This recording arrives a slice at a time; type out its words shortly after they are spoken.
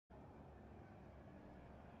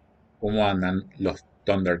¿Cómo andan los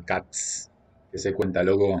Thundercats? ¿Qué se cuenta,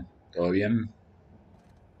 loco? ¿Todo bien?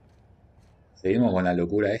 Seguimos con la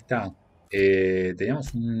locura esta.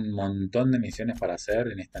 Teníamos un montón de misiones para hacer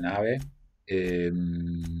en esta nave. Eh,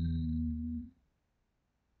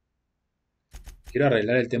 Quiero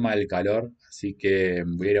arreglar el tema del calor, así que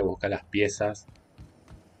voy a ir a buscar las piezas.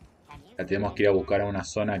 Ya tenemos que ir a buscar a una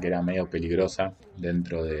zona que era medio peligrosa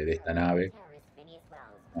dentro de esta nave.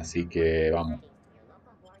 Así que vamos.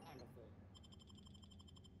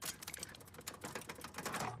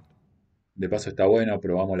 De paso está bueno,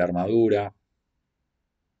 probamos la armadura.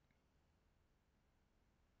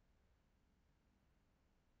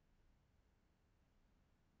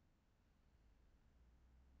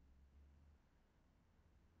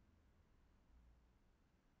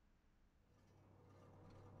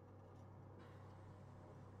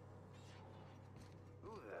 Who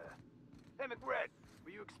the... Hey, McRed,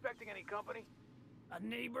 were you expecting any company? A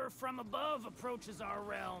neighbor from above approaches our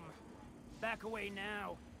realm. Back away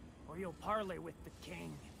now, or you'll parley with the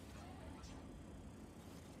king.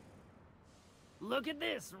 Look at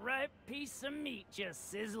this ripe piece of meat just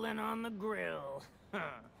sizzling on the grill.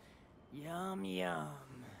 Yum, yum.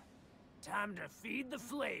 Time to feed the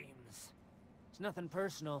flames. It's nothing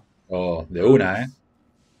personal. Oh, de una, ¿eh?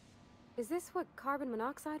 Is this what carbon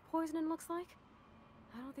monoxide poisoning looks like?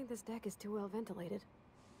 I don't think this deck is too well ventilated.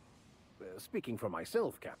 Speaking for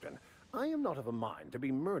myself, Captain, I am not of a mind to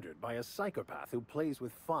be murdered by a psychopath who plays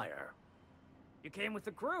with fire. You came with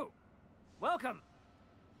the crew. Welcome.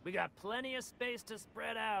 We got plenty of space to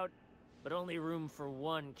spread out, but only room for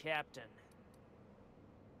one captain.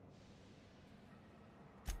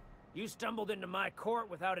 You stumbled into my court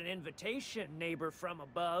without an invitation, neighbor from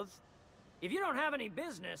above. If you don't have any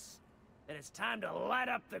business, then it's time to light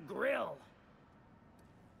up the grill.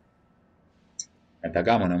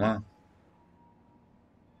 Atacamos nomás.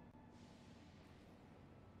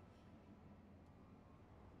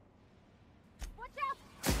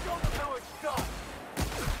 Show them how it's done!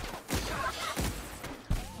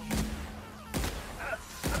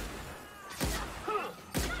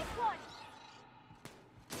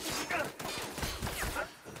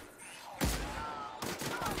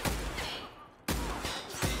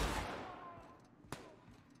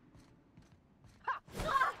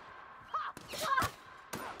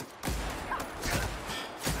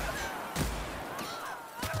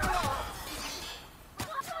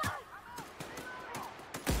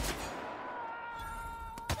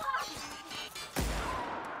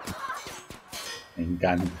 Me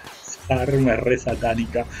encanta. Esa arma es re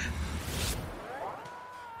satánica.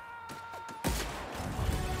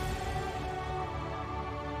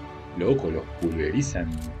 Loco, los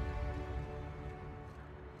pulverizan.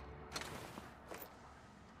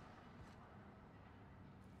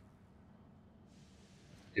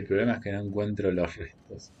 El problema es que no encuentro los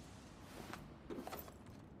restos.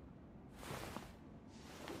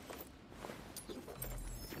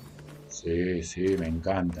 Sí, sí, me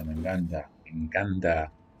encanta, me encanta, me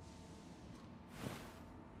encanta.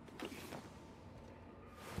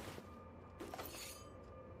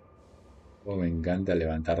 Oh, me encanta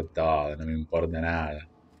levantar todo, no me importa nada.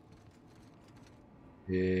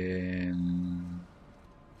 ¿Qué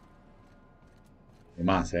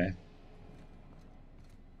más, eh?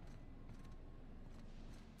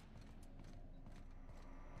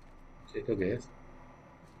 ¿Esto qué es?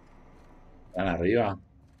 ¿Están arriba?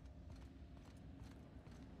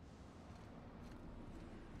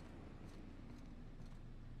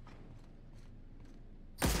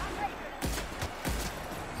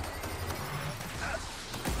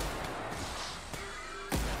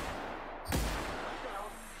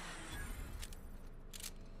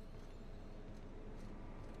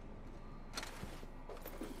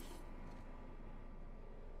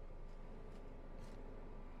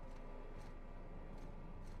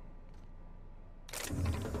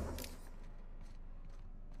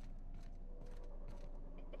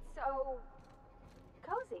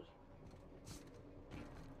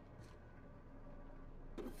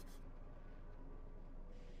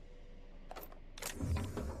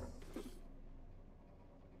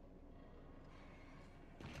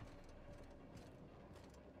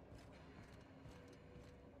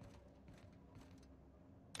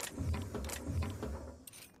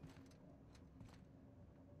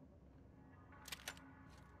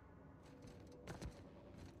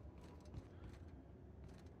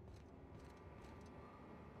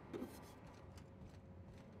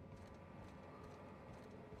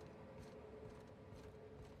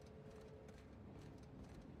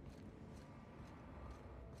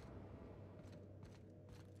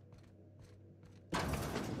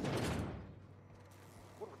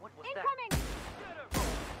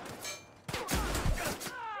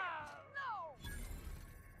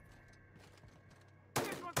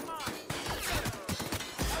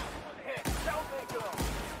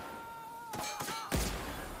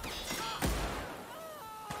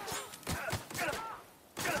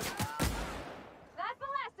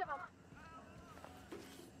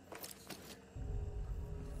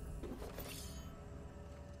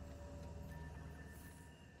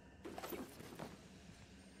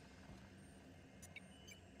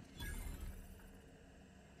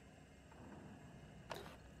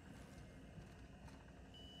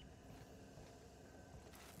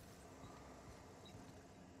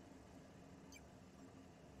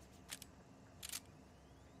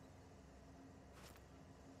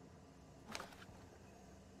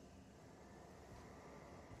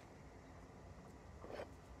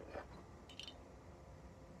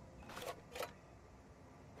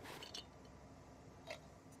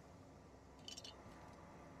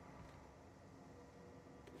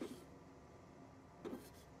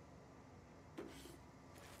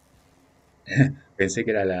 Pensé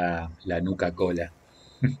que era la nuca cola.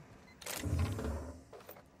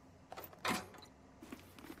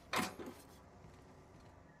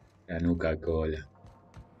 La nuca cola.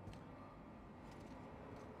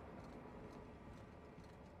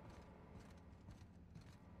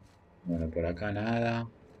 Bueno, por acá nada.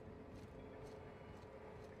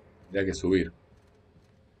 Tendría que subir.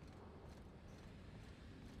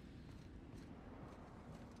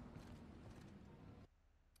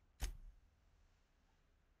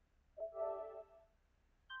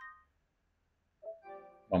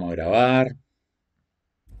 Vamos a grabar.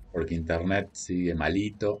 Porque internet sigue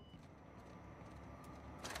malito.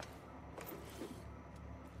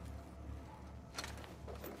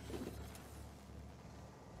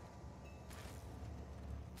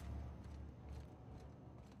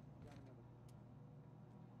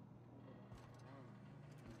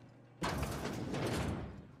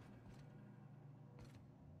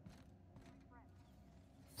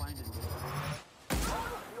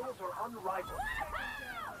 Skills are unrivaled.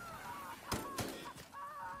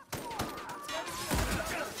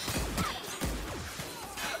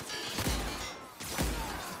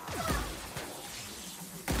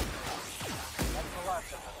 That's the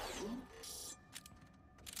last of them.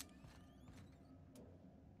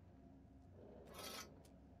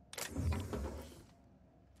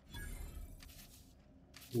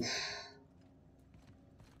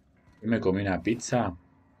 Yo me comí una pizza.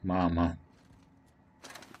 Mamá.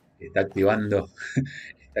 Está activando.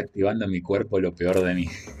 Está activando en mi cuerpo lo peor de mí.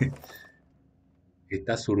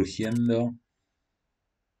 Está surgiendo.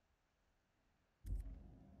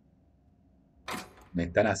 Me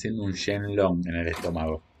están haciendo un Shenlong en el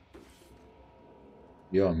estómago.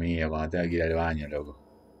 Dios mío, cuando tenga que ir al baño, loco.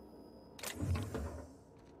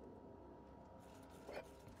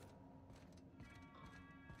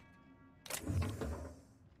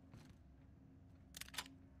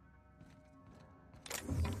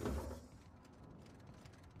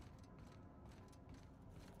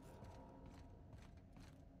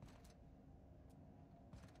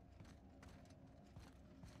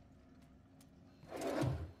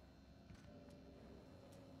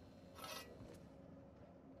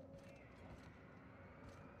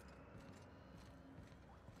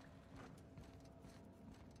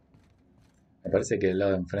 Me parece que del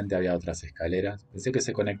lado de enfrente había otras escaleras. Pensé que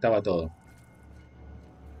se conectaba todo.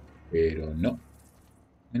 Pero no.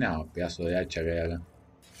 Mirá, pedazo de hacha que hay acá.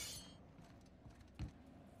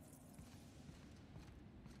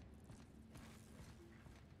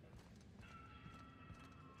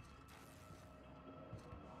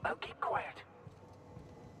 Now keep quiet.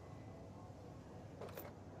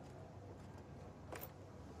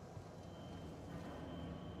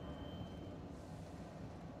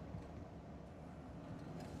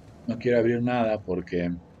 No quiero abrir nada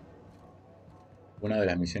porque una de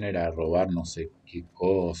las misiones era robar no sé qué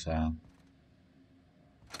cosa.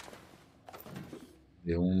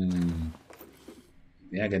 De un...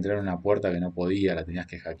 Tenía que entrar a una puerta que no podía, la tenías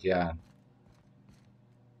que hackear.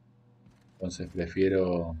 Entonces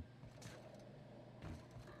prefiero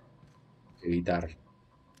evitar.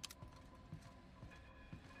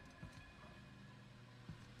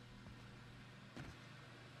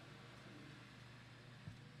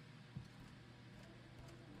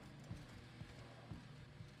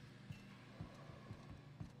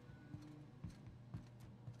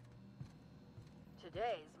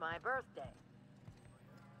 Today's my birthday.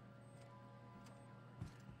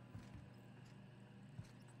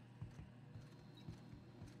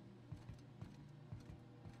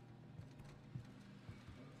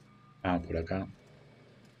 Ah, por acá.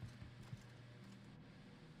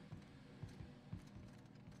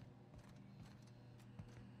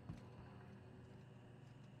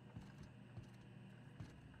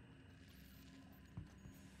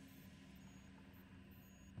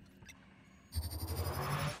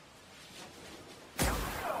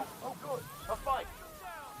 Oh, good. A fight.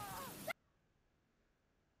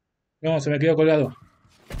 No, se me quedó colgado.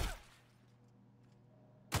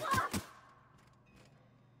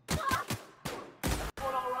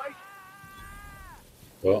 Everyone all right?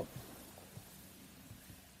 Oh,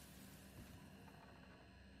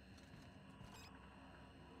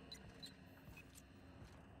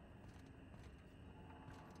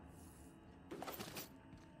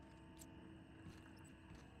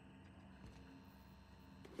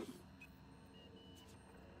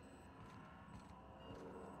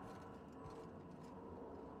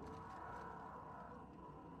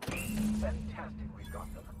 Fantastic, we've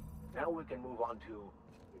got them. Now we can move on to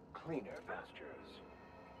cleaner pastures.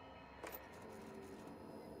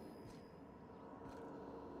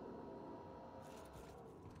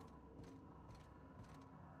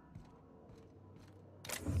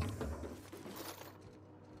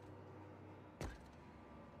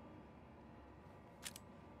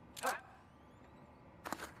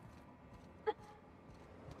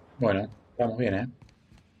 Bueno, estamos bien, ¿eh?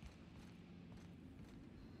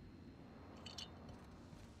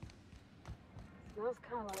 Smells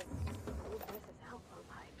kind of like old Mrs. Outlaw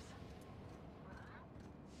pipes.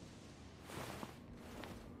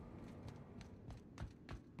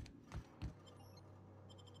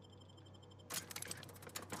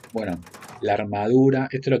 Bueno, la armadura,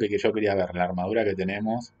 esto es lo que yo quería ver, la armadura que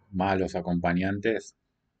tenemos, más los acompañantes.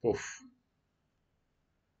 Uf,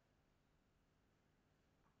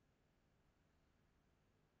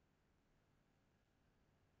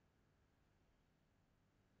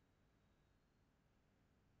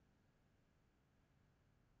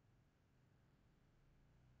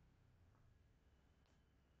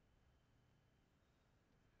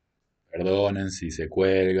 perdonen si se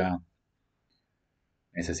cuelga.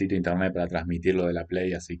 Necesito internet para transmitirlo de la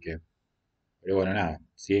Play, así que... Pero bueno, nada,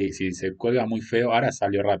 si se cuelga muy feo, ahora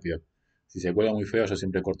salió rápido. Si se cuelga muy feo, yo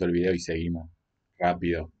siempre corto el video y seguimos.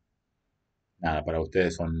 Rápido. Nada, para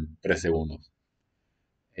ustedes son 3 segundos.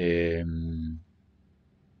 A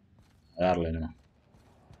darle nomás.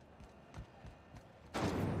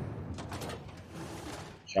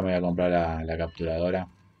 Ya me voy a comprar la capturadora.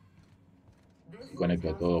 Y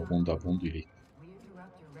conecto todo punto a punto y listo.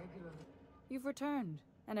 You've returned,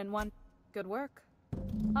 and in one... Good work.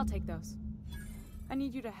 I'll take those. I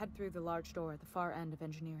need you to head through the large door at the far end of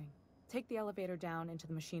engineering. Take the elevator down into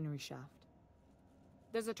the machinery shaft.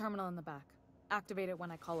 There's a terminal in the back. Activate it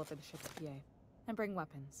when I call over the ship's PA. And bring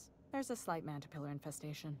weapons. There's a slight mantipillar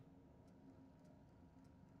infestation.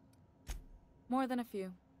 More than a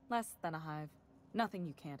few. Less than a hive. Nothing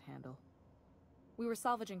you can't handle. We were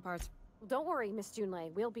salvaging parts... Don't worry, Miss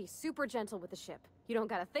Junlei. We'll be super gentle with the ship. You don't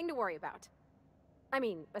got a thing to worry about. I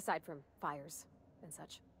mean, aside from fires and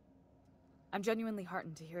such. I'm genuinely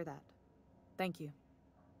heartened to hear that. Thank you.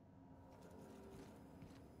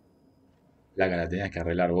 La tenías que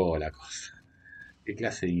arreglar vos la cosa. ¿Qué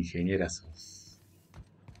clase de ingeniera sos?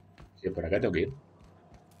 Sí, por acá tengo que ir.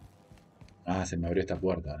 Ah, se me abrió esta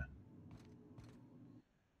puerta ahora.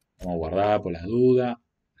 Vamos a guardar por las dudas.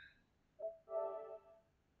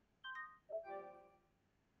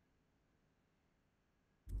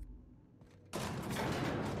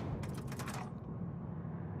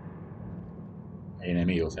 Hay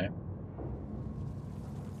enemigos, ¿eh?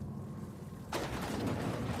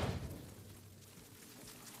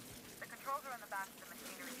 The controls are in the back of the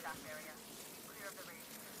machinery shaft area. Clear of the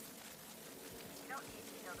radius. You don't need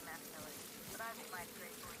to kill the mass-ability, but I'd be mighty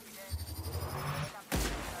grateful if you did.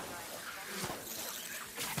 Something about dying with them.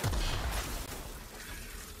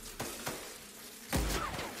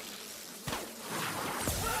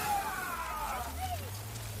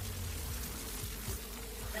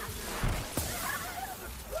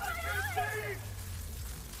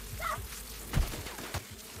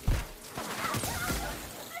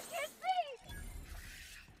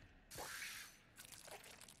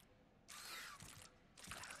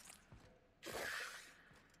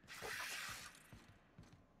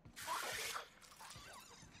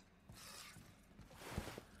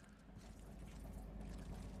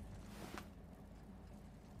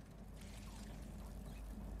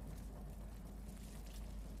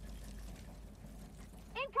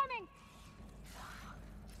 Incoming!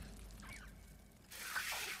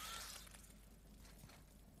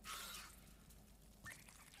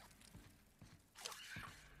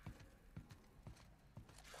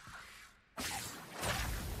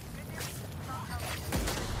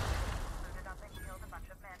 Loaded up and killed a bunch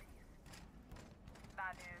of manatees.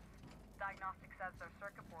 Bad news. Diagnostic says their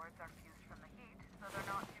circuit boards are fused from the heat, so they're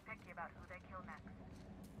not too picky about who they kill next.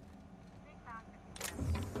 Sneak past if you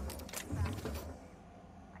can.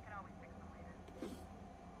 I can always fix them later.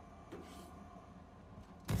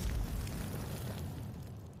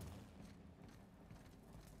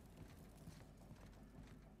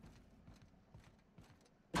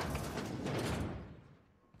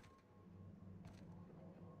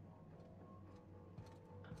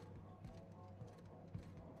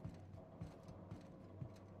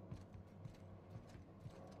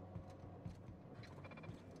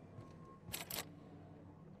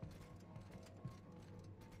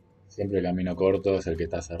 Siempre el camino corto es el que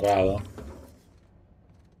está cerrado.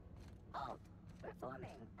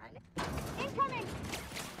 Incoming!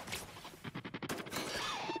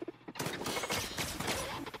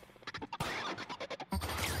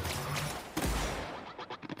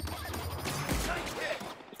 Nice hit!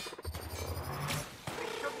 They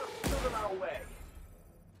took them out away.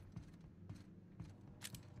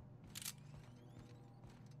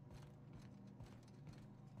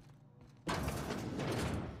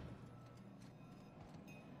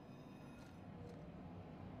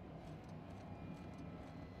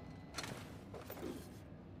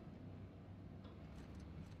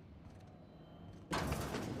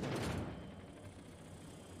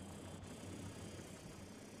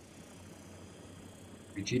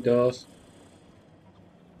 Bichitos.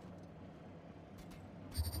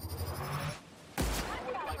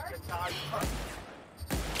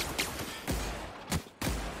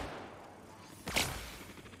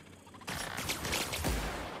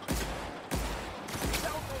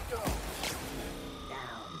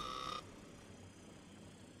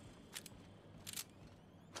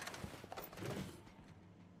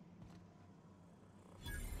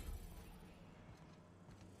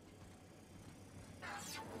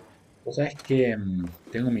 Vos sabés que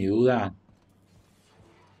tengo mi duda.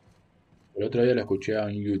 El otro día lo escuché a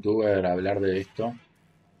un youtuber hablar de esto,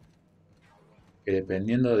 que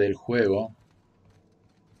dependiendo del juego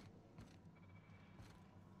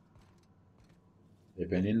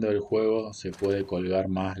se puede colgar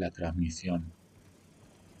más la transmisión.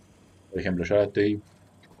 Por ejemplo, yo ahora estoy,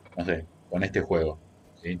 no sé, con este juego,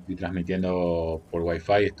 ¿sí? Estoy transmitiendo por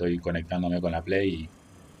Wi-Fi, estoy conectándome con la Play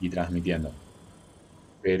y transmitiendo.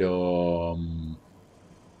 Pero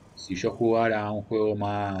si yo jugara a un juego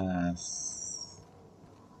más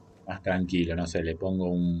tranquilo, no sé, le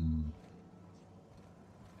pongo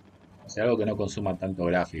o sea, algo que no consuma tanto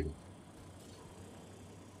gráfico.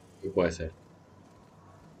 ¿Qué puede ser?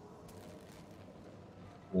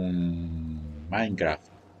 Un Minecraft.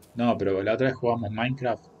 No, pero la otra vez jugamos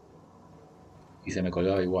Minecraft y se me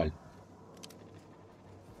colgaba igual.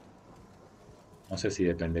 No sé si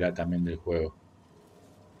dependerá también del juego.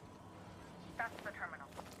 That's the terminal.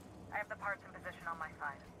 I have the parts in position on my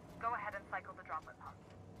side. Go ahead and cycle the droplet pump.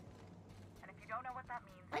 And if you don't know what that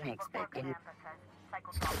means, look for a command that says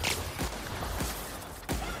cycle droplet pump.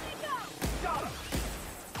 Got him!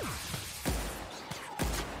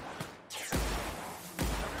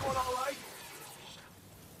 Everyone all right?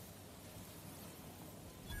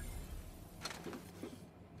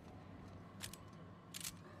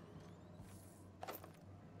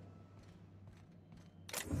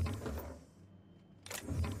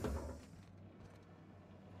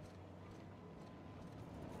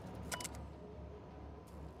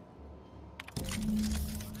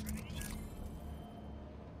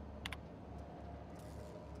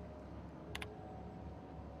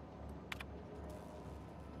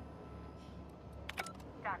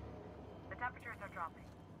 Done. The temperatures are dropping.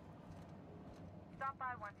 Stop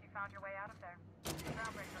by once you found your way out of there.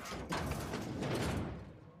 Groundbreaker.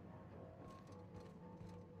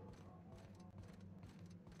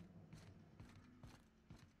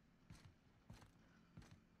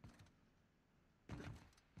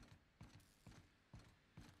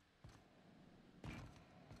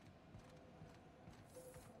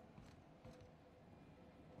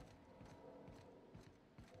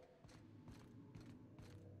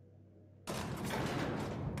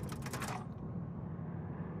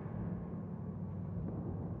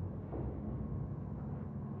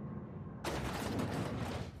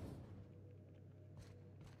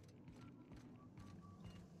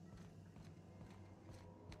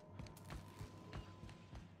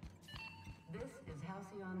 This is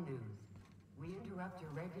Halcyon News. We interrupt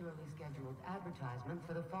your regularly scheduled advertisement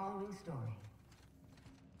for the following story.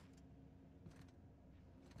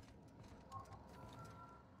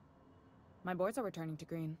 My boards are returning to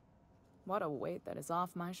green. What a weight that is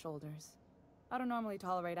off my shoulders. I don't normally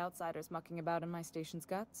tolerate outsiders mucking about in my station's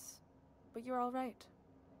guts, but you're all right.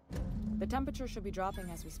 The temperature should be dropping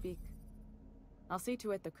as we speak. I'll see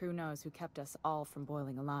to it the crew knows who kept us all from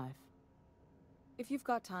boiling alive. If you've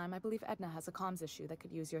got time, I believe Edna has a comms issue that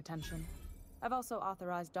could use your attention. I've also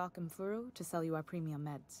authorized Doc and Furu to sell you our premium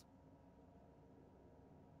meds.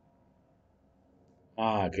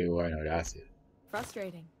 Ah, qué bueno, gracias.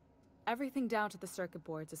 Frustrating. Everything down to the circuit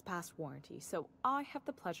boards is past warranty, so I have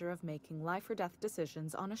the pleasure of making life or death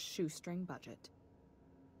decisions on a shoestring budget.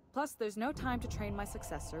 Plus, there's no time to train my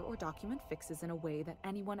successor or document fixes in a way that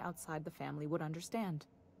anyone outside the family would understand.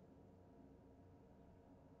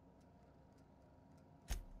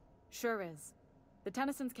 Sure is. The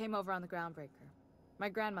Tennysons came over on the Groundbreaker. My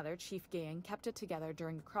grandmother, Chief Gayan, kept it together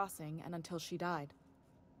during the crossing and until she died.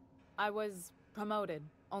 I was promoted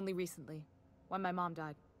only recently, when my mom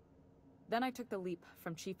died. Then I took the leap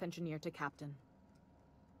from chief engineer to captain.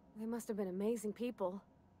 They must have been amazing people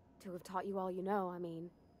to have taught you all you know, I mean,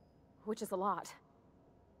 which is a lot.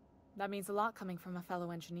 That means a lot coming from a fellow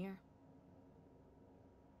engineer.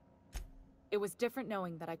 It was different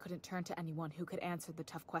knowing that I couldn't turn to anyone who could answer the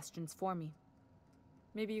tough questions for me.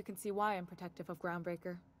 Maybe you can see why I'm protective of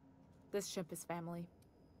Groundbreaker. This ship is family.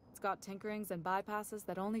 It's got tinkerings and bypasses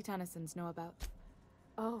that only Tennysons know about.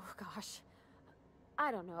 Oh, gosh.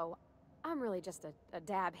 I don't know. I'm really just a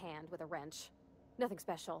dab hand with a wrench. Nothing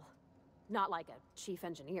special. Not like a chief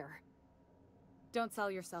engineer. Don't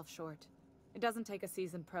sell yourself short. It doesn't take a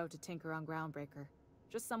seasoned pro to tinker on Groundbreaker.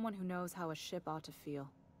 Just someone who knows how a ship ought to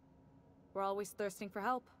feel. We're always thirsting for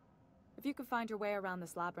help. If you could find your way around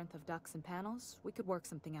this labyrinth of ducts and panels, we could work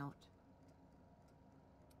something out.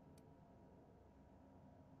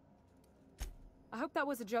 I hope that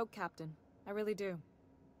was a joke, Captain. I really do.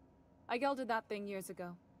 I gelded that thing years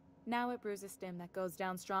ago. Now it brews a stim that goes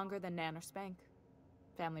down stronger than Nan or Spank.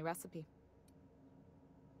 Family recipe.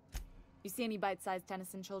 You see any bite-sized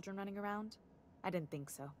Tennyson children running around? I didn't think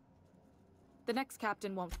so. The next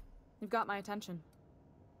captain won't. You've got my attention.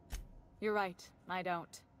 You're right, I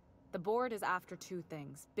don't. The board is after two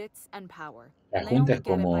things, bits and power. La And they Junta only es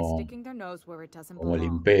get it by como, sticking their nose where it doesn't como el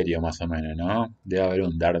belong. Imperio, más o menos, ¿no? Debe haber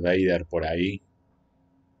un Darth Vader por ahí,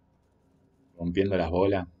 rompiendo las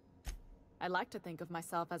bolas. I like to think of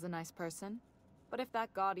myself as a nice person, but if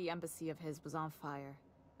that gaudy embassy of his was on fire,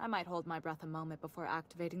 I might hold my breath a moment before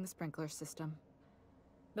activating the sprinkler system.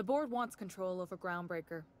 The board wants control over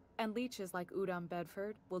Groundbreaker, and leeches like Udon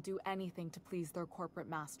Bedford will do anything to please their corporate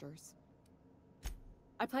masters.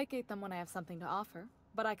 I placate them when I have something to offer,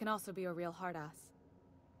 but I can also be a real hard-ass.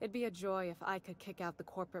 It'd be a joy if I could kick out the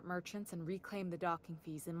corporate merchants and reclaim the docking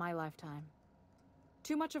fees in my lifetime.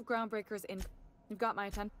 Too much of Groundbreaker's in... You've got my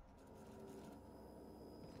attention.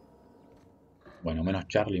 Bueno, menos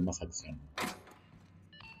Charlie y más acción.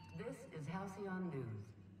 This is Halcyon News.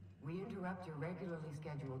 We interrupt your regularly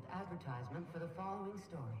scheduled advertisement for the following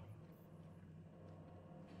story.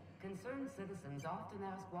 Concerned citizens often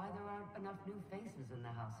ask why there aren't enough new faces in the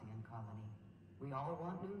Halcyon colony. We all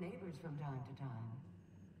want new neighbors from time to time.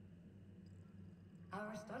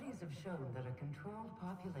 Our studies have shown that a controlled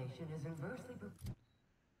population is inversely...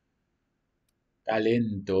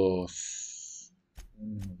 Talentos.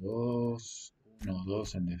 1,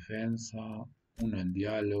 2 en defensa, 1 en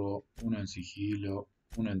diálogo, 1 en sigilo,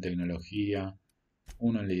 1 en tecnología,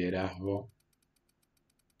 1 en liderazgo.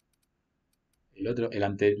 La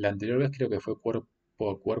anterior vez creo que fue cuerpo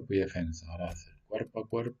a cuerpo y defensa. Ahora va a ser cuerpo a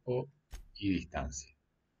cuerpo y distancia.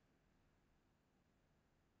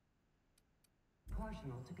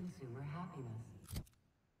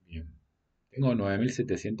 Bien. Tengo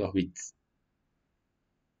 9700 bits.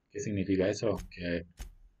 ¿Qué significa eso? Que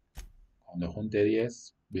cuando junte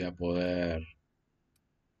 10 voy a poder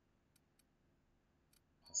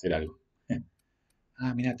hacer algo.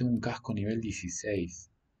 Ah, mira, tengo un casco nivel 16.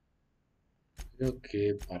 Creo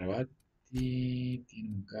que Parvati tiene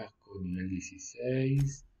un casco nivel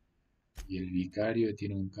 16 y el vicario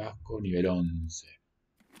tiene un casco nivel 11.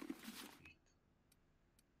 Listo.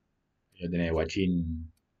 Voy a tener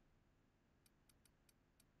guachín.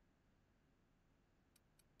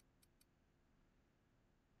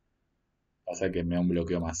 Pasa que me da un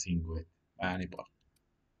bloqueo más 5. Ah, no importa.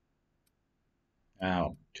 Ah,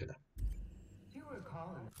 vamos, chata.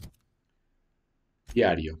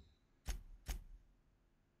 Diario.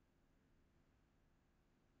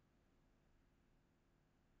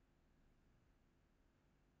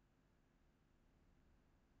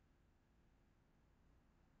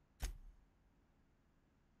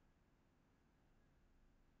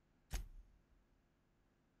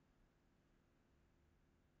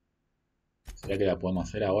 ¿Será que la podemos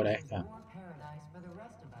hacer ahora esta?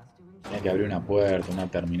 Tenía que abrir una puerta, una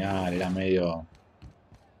terminal, era medio...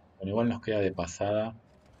 Bueno, igual nos queda de pasada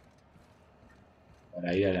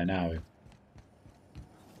para ir a la nave.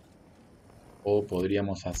 O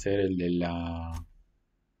podríamos hacer el de la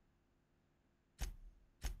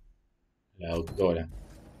doctora.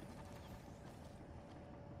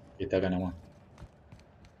 Que está acá nomás.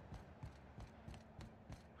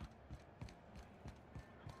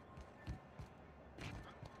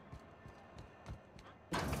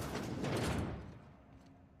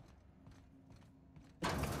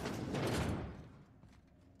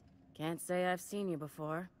 Can't say I've seen you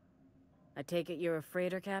before. I take it you're a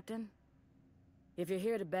freighter captain? If you're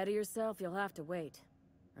here to better yourself, you'll have to wait.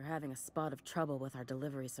 We're having a spot of trouble with our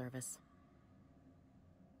delivery service.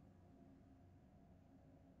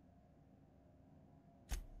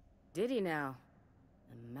 Did he now?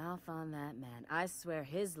 The mouth on that man. I swear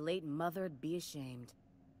his late mother'd be ashamed.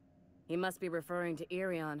 He must be referring to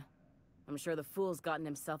Irion. I'm sure the fool's gotten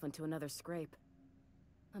himself into another scrape.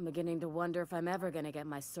 I'm beginning to wonder if I'm ever gonna get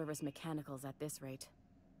my service mechanicals at this rate.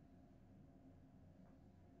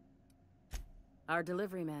 Our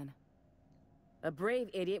delivery man. A brave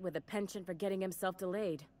idiot with a penchant for getting himself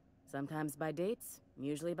delayed. Sometimes by dates,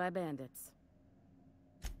 usually by bandits.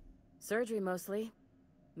 Surgery mostly.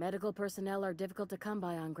 Medical personnel are difficult to come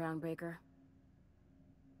by on Groundbreaker.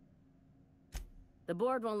 The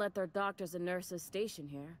board won't let their doctors and nurses station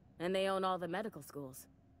here, and they own all the medical schools.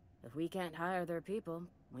 If we can't hire their people,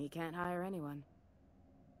 we can't hire anyone.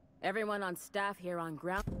 Everyone on staff here on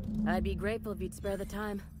ground, I'd be grateful if you'd spare the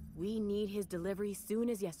time. We need his delivery soon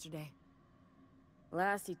as yesterday.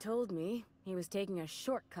 Last he told me, he was taking a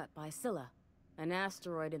shortcut by Scylla, an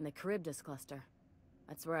asteroid in the Charybdis cluster.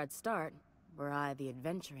 That's where I'd start, were I the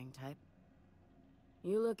adventuring type.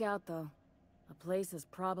 You look out, though. The place is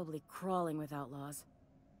probably crawling with outlaws.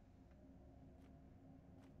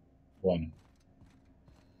 Bueno.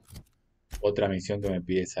 Otra misión que me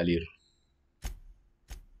pide salir.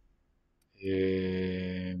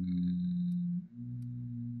 Eh...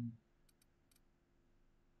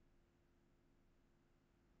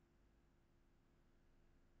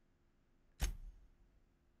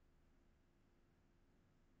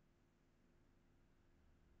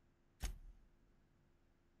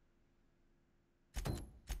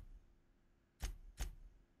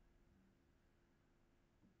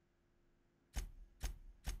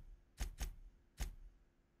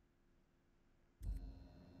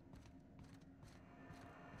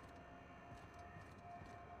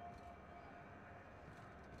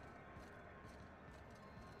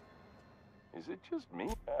 'Is it just me?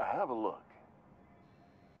 Have a look.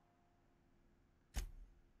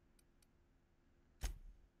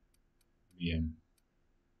 Bien.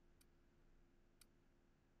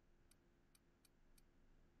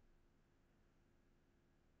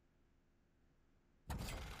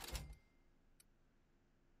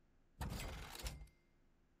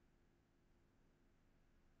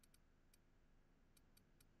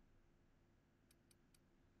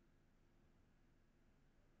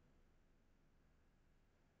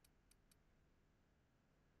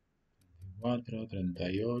 Cuatro,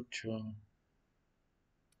 38.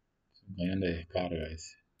 Es un cañón de descarga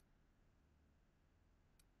ese.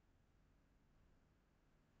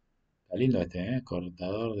 Está lindo este, ¿eh?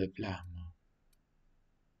 Cortador de plasma.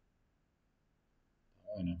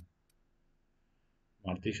 Está bueno.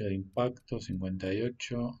 Martillo de impacto,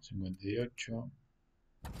 58, 58.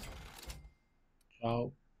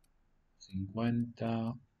 Chao.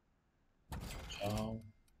 50. Chao.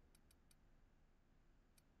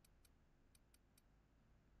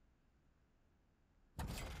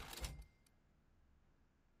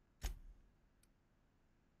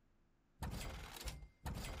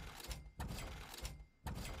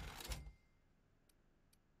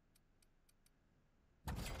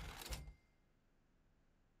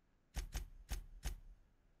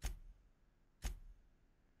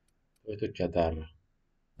 Todo esto es chatarra.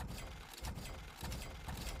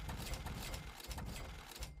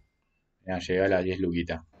 Ya llegué a las 10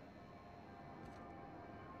 luquitas.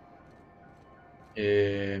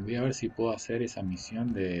 Voy a ver si puedo hacer esa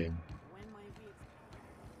misión de...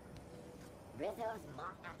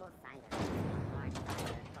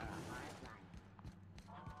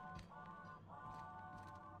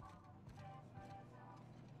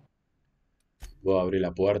 Puedo abrir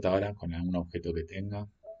la puerta ahora con algún objeto que tenga.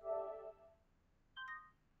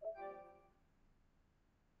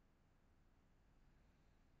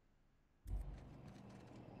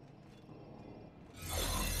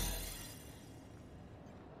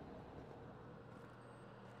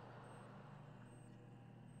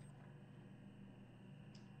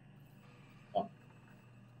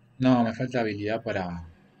 No, me falta habilidad para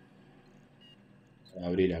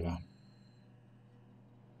abrir acá.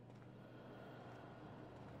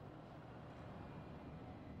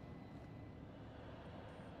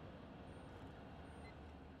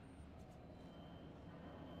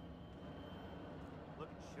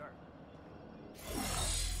 Looking sharp.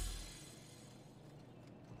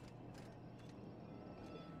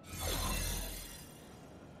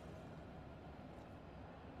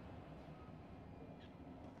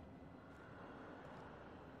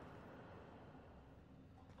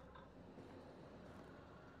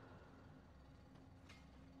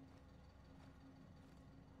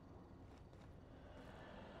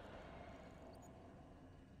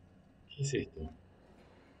 ¿Qué es esto?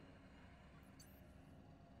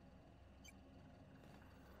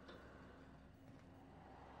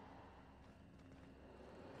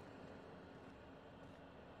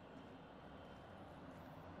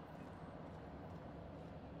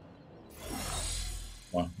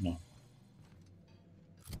 Bueno, no.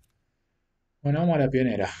 Bueno, vamos a la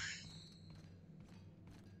pionera.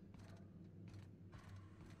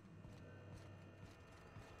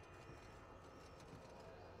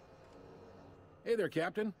 Hey there,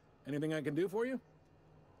 Captain. Anything I can do for you?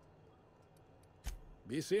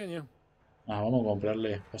 Be seeing you. Ah, vamos a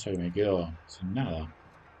comprarle. Pasa que me quedo sin nada.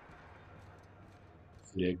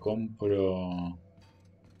 Si le compro...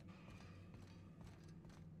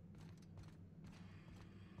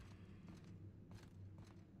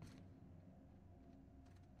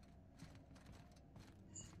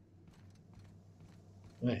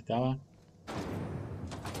 ¿Dónde estaba?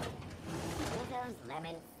 Widows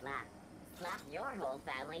lemon slap. Slap your whole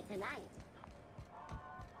family tonight.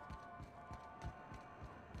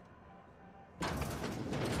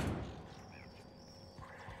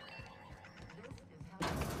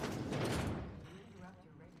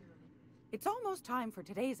 It's almost time for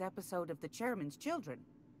today's episode of The Chairman's Children.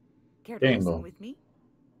 Care to listen with me?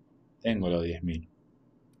 Tengo los 10.000.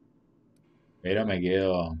 Pero me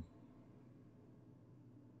quedo...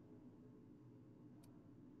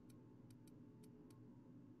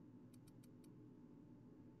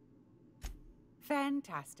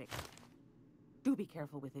 Fantastic. Do be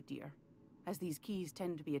careful with it, dear, as these keys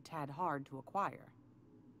tend to be a tad hard to acquire.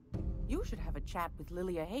 You should have a chat with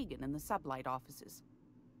Lilia Hagen in the Sublight offices.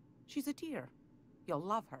 She's a dear. You'll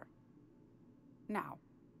love her. Now,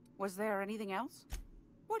 was there anything else?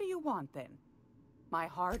 What do you want, then? My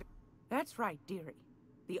hard... That's right, dearie.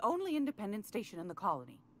 The only independent station in the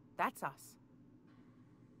colony. That's us.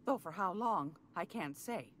 Though for how long, I can't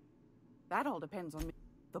say. That all depends on me.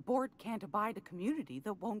 The board can't abide a community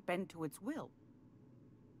that won't bend to its will.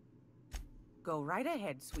 Go right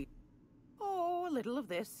ahead, sweet. Oh, a little of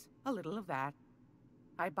this, a little of that.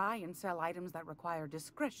 I buy and sell items that require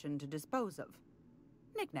discretion to dispose of.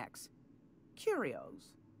 Knickknacks.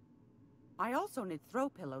 Curios. I also knit throw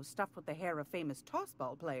pillows stuffed with the hair of famous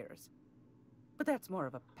tossball players. But that's more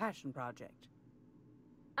of a passion project.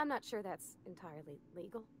 I'm not sure that's entirely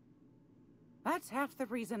legal. That's half the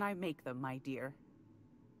reason I make them, my dear.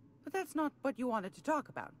 But that's not what you wanted to talk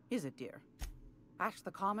about, is it, dear? Ask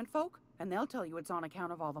the common folk, and they'll tell you it's on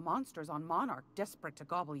account of all the monsters on Monarch desperate to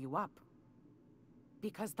gobble you up.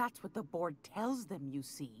 Because that's what the board tells them, you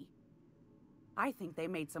see. I think they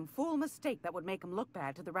made some fool mistake that would make them look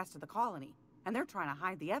bad to the rest of the colony, and they're trying to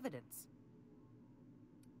hide the evidence.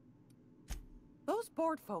 Those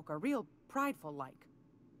board folk are real prideful-like.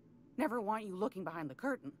 Never want you looking behind the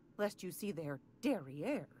curtain, lest you see their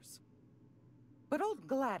derrieres. But old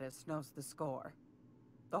Gladys knows the score.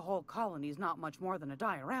 The whole colony's not much more than a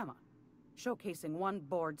diorama, showcasing one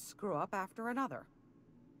board screw-up after another.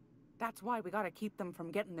 That's why we gotta keep them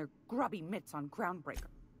from getting their grubby mitts on Groundbreaker.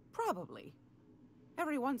 Probably.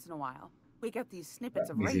 Every once in a while, we get these snippets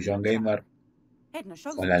of Mi radio sillón gamer chatter. Edna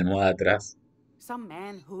shows con la it to me. almohada atrás. Some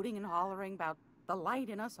man hooting and hollering about the light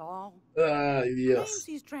in us all. Ay, Claims Dios.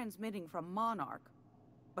 he's transmitting from Monarch,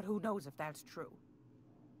 but who knows if that's true.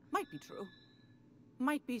 Might be true.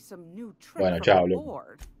 Might be some new trick Bueno, from chao, the loco.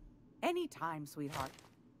 board. Anytime, sweetheart.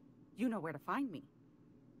 You know where to find me.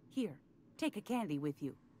 Here, take a candy with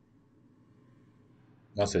you.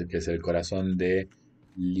 No sé qué es el corazón de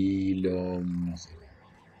Lilo. No sé.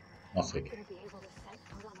 No sé qué.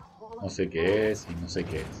 No sé qué es y no sé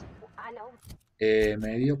qué es.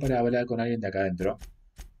 Me dio para hablar con alguien de acá adentro.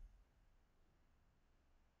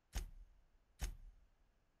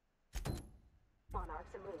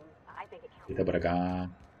 Está por acá.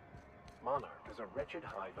 Monarch is a wretched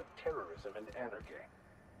hive of terrorism and anarchy.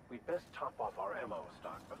 We'd best top off our ammo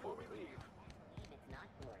stock before we leave. It's not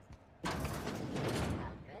yours.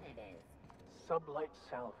 How good it is. Sublight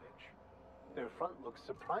salvage. Their front looks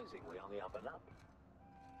surprisingly on the up and up.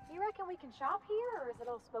 You reckon we can shop here, or is it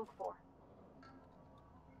all spoke for?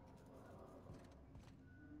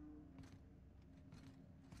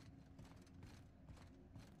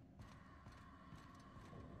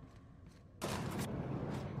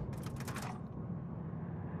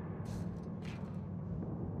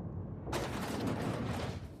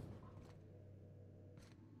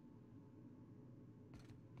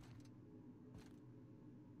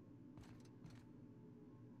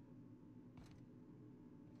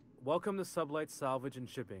 Welcome to Sublight Salvage and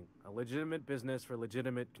Shipping, a legitimate business for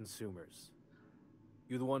legitimate consumers.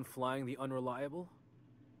 You the one flying the unreliable?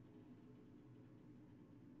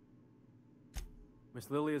 Miss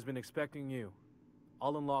Lily has been expecting you.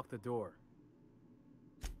 I'll unlock the door.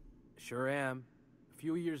 Sure am. A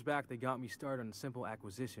few years back, they got me started on simple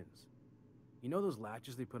acquisitions. You know those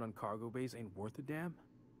latches they put on cargo bays ain't worth a damn?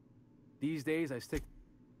 These days, I stick...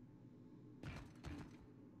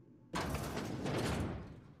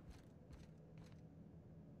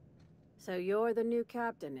 So you're the new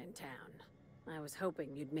captain in town. I was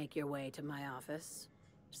hoping you'd make your way to my office.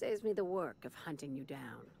 Saves me the work of hunting you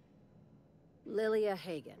down. Lilia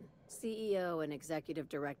Hagen, CEO and Executive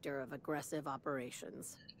Director of Aggressive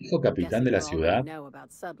Operations. Dijo capitán de la Guessing you already ciudad. know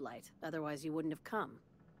about Sublight, otherwise you wouldn't have come.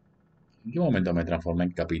 ¿En qué momento me transformé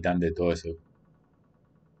en capitán de todo eso?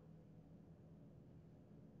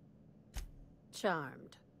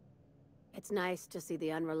 Charmed. It's nice to see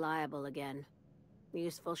the Unreliable again.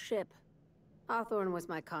 Useful ship. Hawthorne was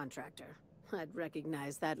my contractor. I'd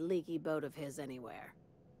recognize that leaky boat of his anywhere.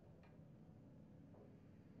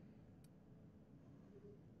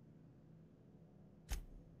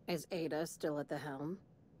 Is Ada still at the helm?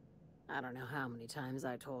 I don't know how many times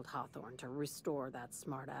I told Hawthorne to restore that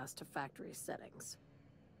smartass to factory settings.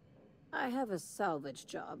 I have a salvage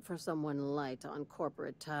job for someone light on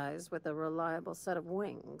corporate ties with a reliable set of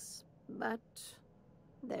wings, but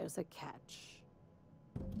there's a catch.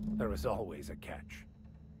 There is always a catch.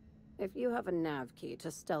 If you have a nav key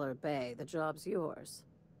to Stellar Bay, the job's yours.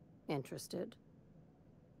 Interested?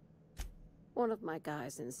 One of my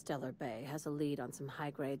guys in Stellar Bay has a lead on some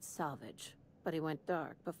high-grade salvage, but he went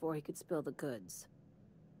dark before he could spill the goods.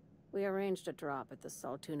 We arranged a drop at the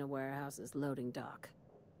Saltuna warehouse's loading dock.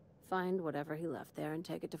 Find whatever he left there and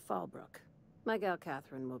take it to Fallbrook. My gal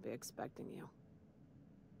Catherine will be expecting you.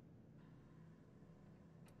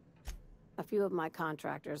 A few of my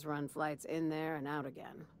contractors run flights in there and out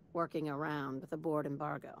again, working around with a board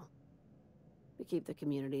embargo. We keep the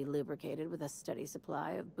community lubricated with a steady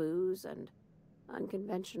supply of booze and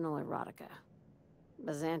unconventional erotica.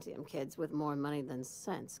 Byzantium kids with more money than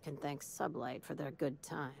sense can thank Sublight for their good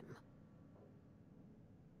time.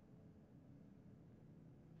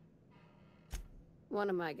 One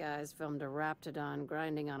of my guys filmed a Raptidon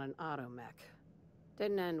grinding on an automech.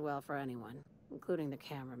 Didn't end well for anyone, including the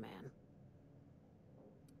cameraman.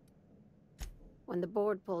 When the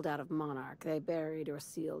board pulled out of Monarch, they buried or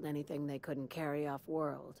sealed anything they couldn't carry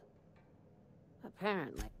off-world.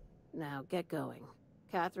 Apparently. Now, get going.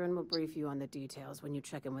 Catherine will brief you on the details when you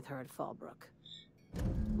check in with her at Fallbrook.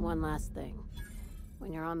 One last thing.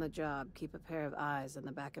 When you're on the job, keep a pair of eyes in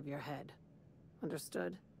the back of your head.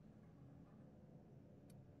 Understood?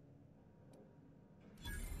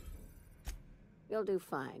 You'll do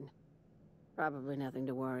fine. Probably nothing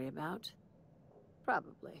to worry about.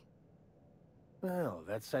 Probably. Well,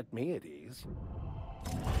 that set me at ease.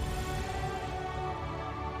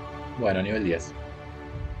 Bueno, nivel 10.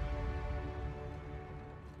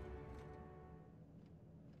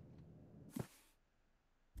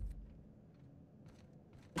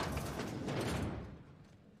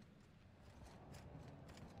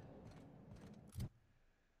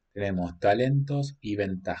 Tenemos talentos y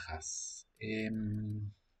ventajas.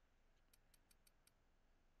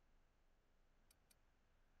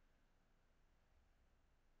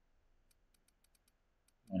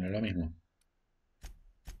 Bueno, lo mismo.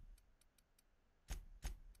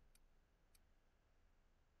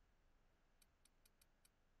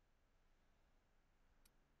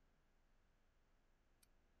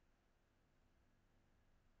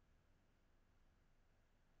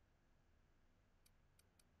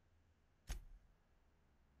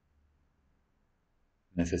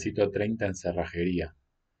 Necesito 30 en cerrajería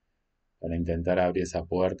para intentar abrir esa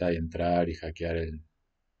puerta y entrar y hackear el...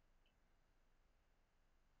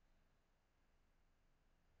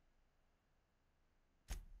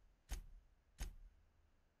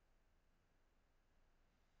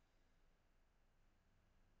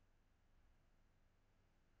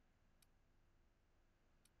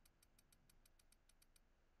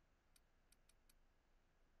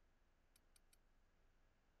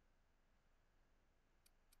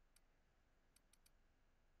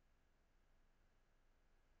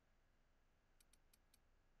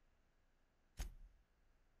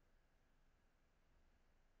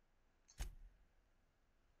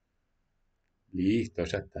 Listo,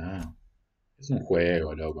 ya está. Es un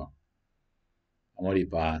juego, loco. Amor y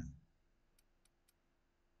paz.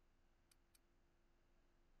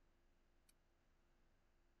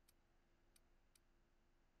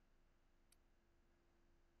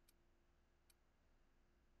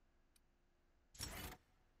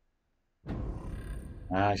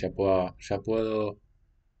 Ah, ya puedo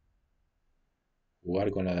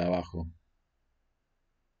jugar con lo de abajo.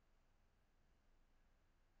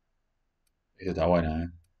 Esto está bueno, ¿eh?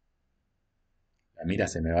 La mira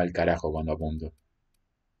se me va al carajo cuando apunto.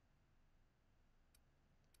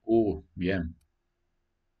 Bien.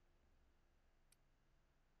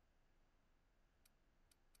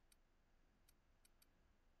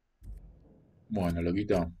 Bueno,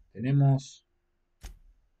 loquito, tenemos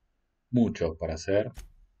mucho para hacer.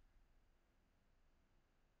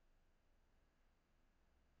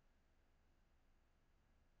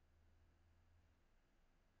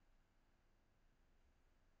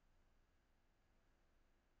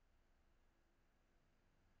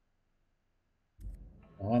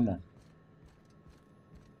 Nos vamos.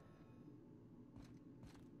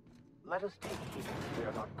 Let us take heed we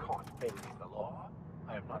are not caught bending the law.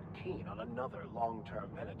 I am not keen on another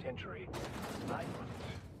long-term penitentiary assignment.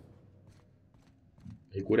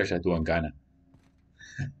 El cura ya estuvo en Cana.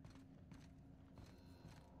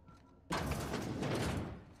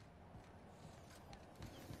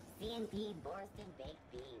 CNP Borston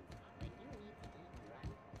baked beans. When you need to eat,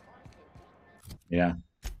 run. Mirá.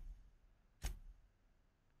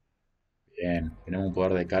 Bien, tenemos un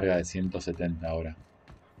poder de carga de 170 ahora.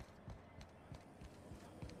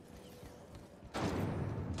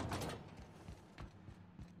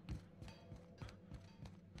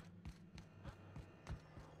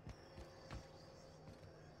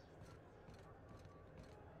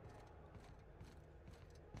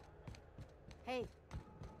 Hey,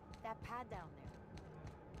 that pad down there.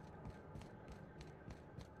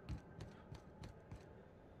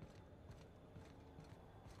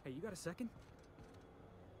 Hey, you got a second?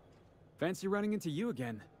 Fancy running into you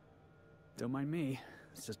again. Don't mind me.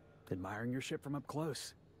 It's just admiring your ship from up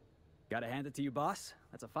close. Gotta hand it to you, boss.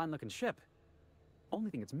 That's a fine-looking ship. Only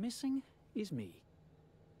thing it's missing is me.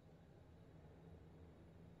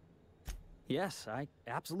 Yes, I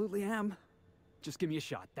absolutely am. Just give me a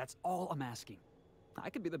shot. That's all I'm asking. I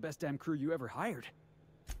could be the best damn crew you ever hired.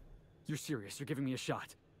 You're serious. You're giving me a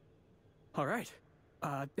shot. All right.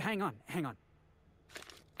 Hang on.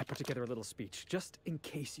 I put together a little speech, just in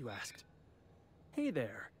case you asked. Hey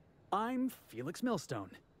there. I'm Felix Millstone.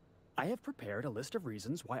 I have prepared a list of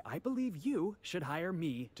reasons why I believe you should hire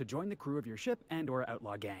me to join the crew of your ship and/or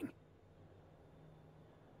outlaw gang.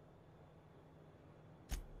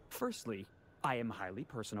 Firstly, I am highly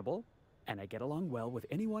personable, and I get along well with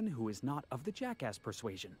anyone who is not of the jackass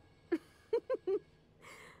persuasion.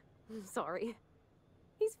 Sorry.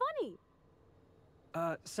 He's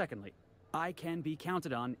funny. Secondly, I can be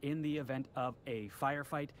counted on in the event of a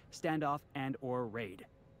firefight, standoff, and/or raid.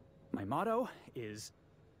 My motto is,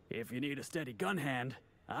 if you need a steady gun hand,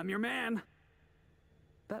 I'm your man.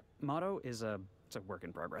 That motto is it's a work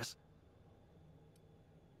in progress.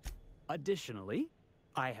 Additionally,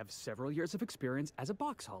 I have several years of experience as a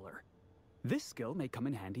box hauler. This skill may come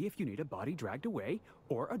in handy if you need a body dragged away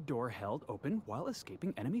or a door held open while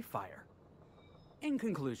escaping enemy fire. In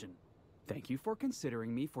conclusion, thank you for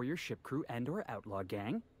considering me for your ship crew and/or outlaw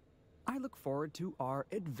gang. I look forward to our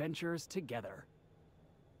adventures together.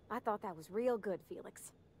 I thought that was real good,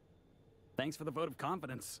 Felix. Thanks for the vote of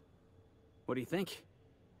confidence. What do you think?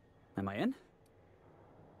 Am I in?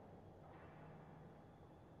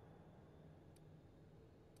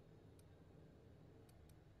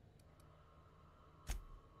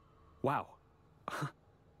 Wow.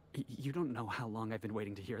 You don't know how long I've been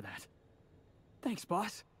waiting to hear that. Thanks,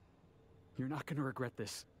 boss. You're not gonna regret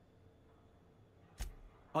this.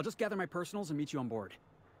 I'll just gather my personals and meet you on board.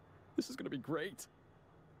 This is gonna be great.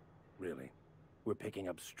 Really? We're picking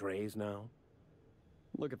up strays now?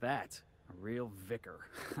 Look at that. A real vicar.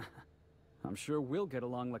 I'm sure we'll get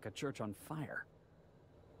along like a church on fire.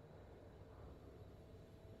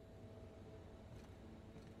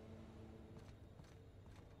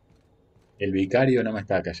 El vicario no me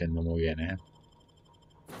está cayendo muy bien, ¿eh?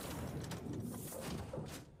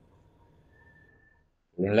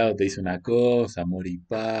 Por un lado te dice una cosa, amor y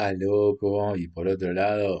paz, loco, y por otro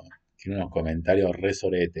lado tiene unos comentarios re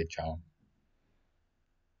sorete, chabón.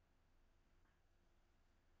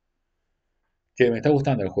 Que me está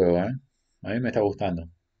gustando el juego, ¿eh? A mí me está gustando.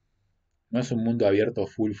 No es un mundo abierto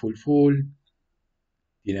full.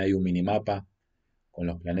 Tiene ahí un minimapa con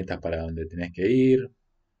los planetas para donde tenés que ir.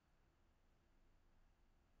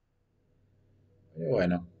 Pero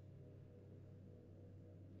bueno.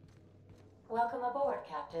 Welcome aboard,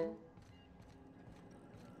 Captain.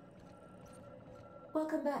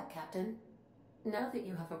 Welcome back, Captain. Now that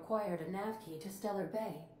you have acquired a nav key to Stellar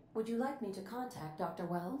Bay, would you like me to contact Dr.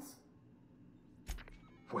 Wells?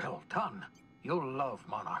 Well done. You'll love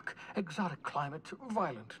Monarch. Exotic climate,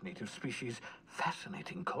 violent native species,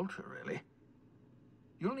 fascinating culture, really.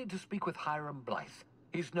 You'll need to speak with Hiram Blythe.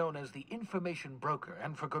 He's known as the information broker,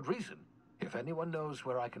 and for good reason. If anyone knows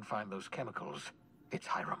where I can find those chemicals, it's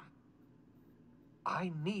Hiram.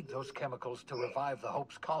 I need those chemicals to revive the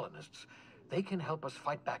Hope's colonists. They can help us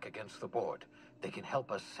fight back against the Board. They can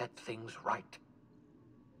help us set things right.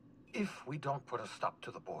 If we don't put a stop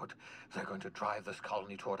to the Board, they're going to drive this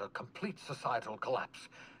colony toward a complete societal collapse.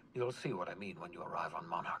 You'll see what I mean when you arrive on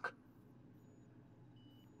Monarch.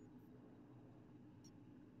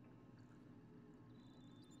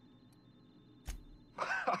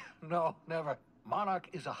 No, never. Monarch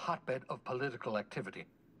is a hotbed of political activity.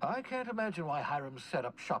 I can't imagine why Hiram set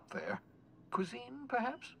up shop there. Cuisine,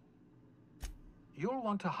 perhaps? You'll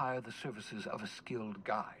want to hire the services of a skilled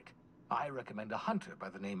guide. I recommend a hunter by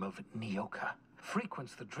the name of Nyoka.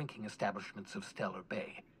 Frequents the drinking establishments of Stellar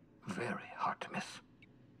Bay. Very hard to miss.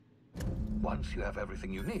 Once you have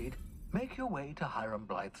everything you need, make your way to Hiram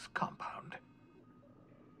Blythe's compound.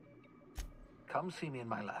 Come see me in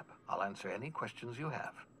my lab. I'll answer any questions you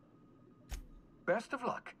have. Best of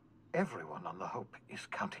luck. Everyone on the Hope is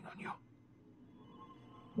counting on you.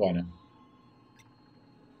 Bueno.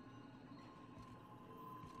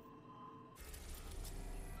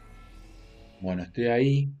 Bueno, estoy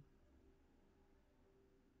ahí.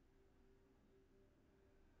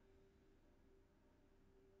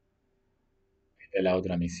 Esta es la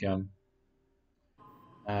otra misión.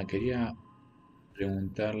 Ah, quería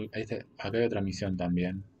preguntar. Acá hay otra misión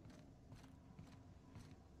también.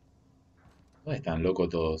 ¿Dónde están locos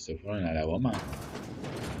todos? ¿Se fueron a la goma?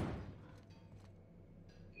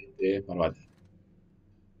 Este es Barbate.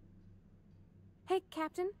 Hey,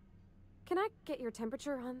 Captain. Can I get your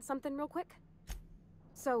temperature on something real quick?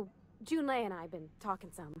 So, Junlei and I have been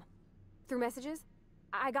talking some. Through messages?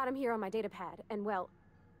 I got him here on my data pad, and well,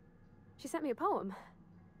 she sent me a poem.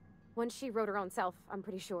 One she wrote her own self, I'm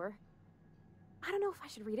pretty sure. I don't know if I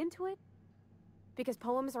should read into it. Because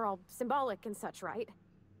poems are all symbolic and such, right?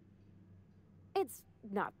 It's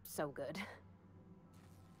not so good.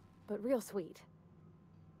 But real sweet.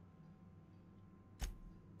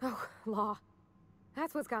 Oh, law.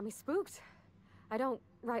 That's what's got me spooked. I don't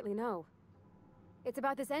rightly know. It's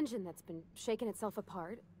about this engine that's been shaking itself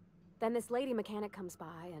apart. Then this lady mechanic comes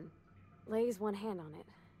by and lays one hand on it.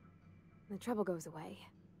 The trouble goes away.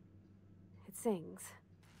 It sings.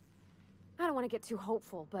 I don't want to get too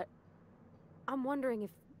hopeful, but I'm wondering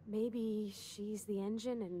if maybe she's the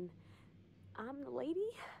engine and I'm the lady?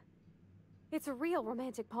 It's a real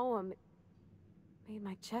romantic poem. It made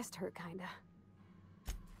my chest hurt, kinda.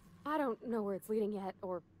 I don't know where it's leading yet,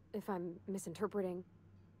 or if I'm misinterpreting.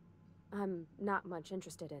 I'm not much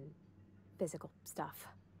interested in physical stuff.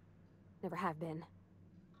 Never have been.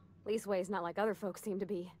 Leastways not like other folks seem to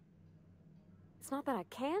be. It's not that I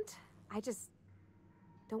can't, I just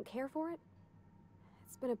don't care for it.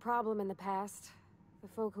 It's been a problem in the past. The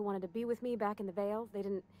folk who wanted to be with me back in the Vale,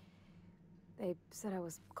 they said I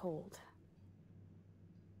was cold.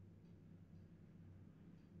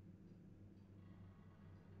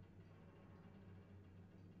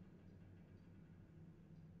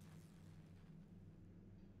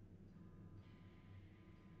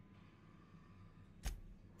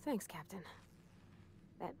 Thanks, Captain.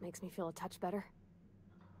 That makes me feel a touch better.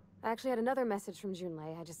 I actually had another message from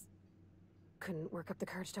Junlei. I just couldn't work up the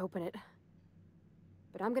courage to open it.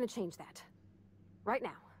 But I'm gonna change that. Right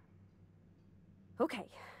now. Okay,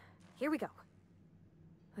 here we go.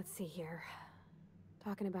 Let's see here.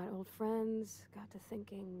 Talking about old friends, got to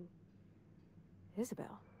thinking...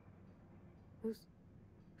 Isabel?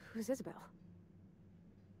 Who's Isabel?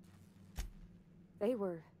 They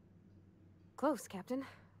were... close, Captain.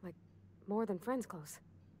 Like, more than friends close.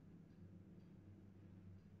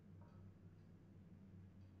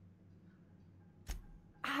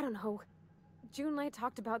 I don't know. Junlei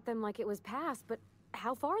talked about them like it was past, but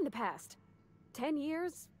how far in the past? 10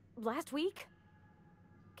 years? Last week?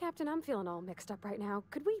 Captain, I'm feeling all mixed up right now.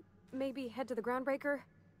 Could we maybe head to the Groundbreaker?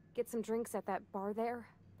 Get some drinks at that bar there?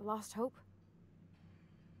 The Lost Hope?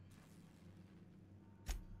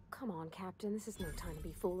 Come on, Captain. This is no time to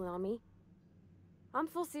be fooling on me. I'm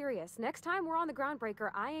full serious. Next time we're on the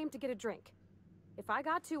Groundbreaker, I aim to get a drink. If I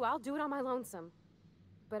got to, I'll do it on my lonesome.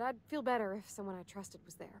 But I'd feel better if someone I trusted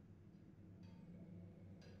was there.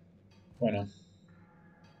 Bueno.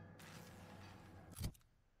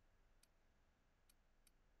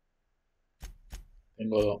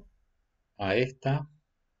 Tengo a esta.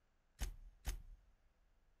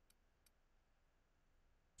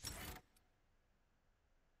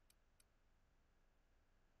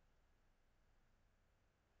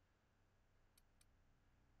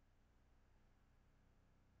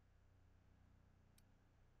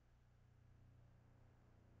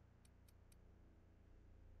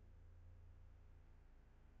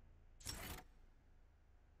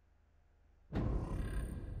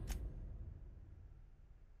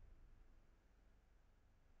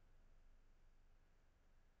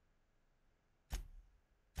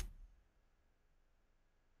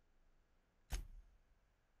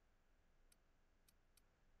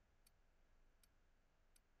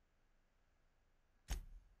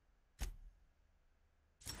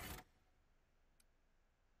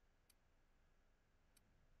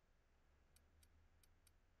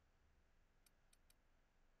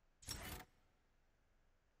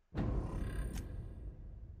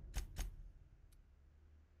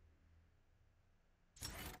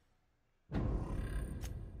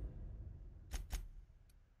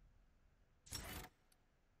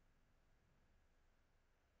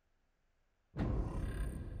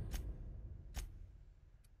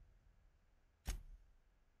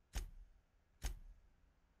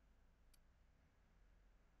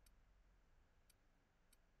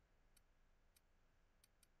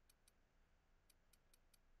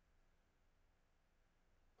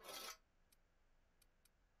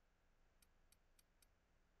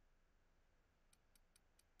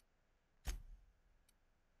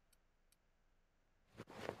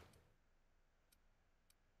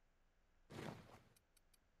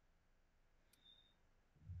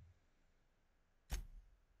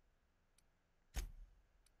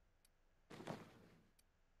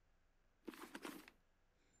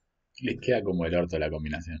 Le queda como el orto la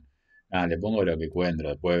combinación. Ah, le pongo lo que encuentro,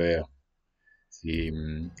 después veo. Si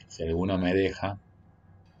alguno me deja,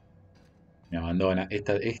 me abandona.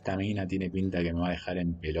 Esta mina tiene pinta que me va a dejar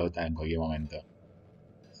en pelota en cualquier momento.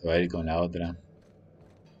 Se va a ir con la otra.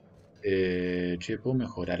 Che, ¿puedo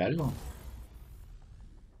mejorar algo?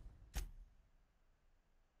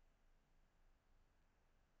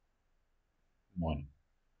 Bueno,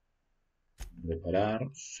 reparar,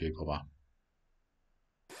 seco va.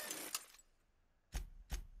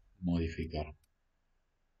 Modificar.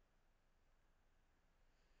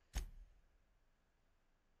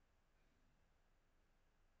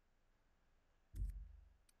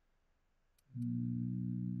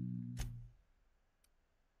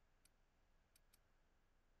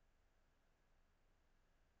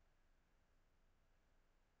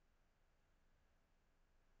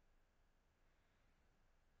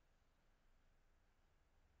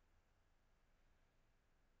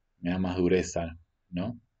 Me da más dureza,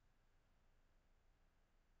 ¿no?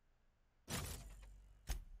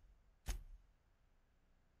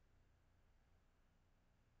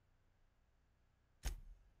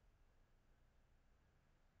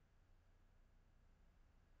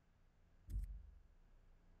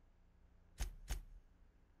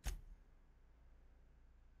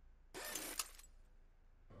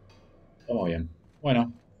 Estamos bien.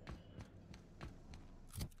 Bueno,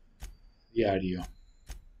 diario.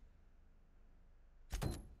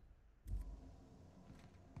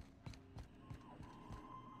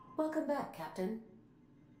 Welcome back, Captain.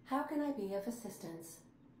 How can I be of assistance?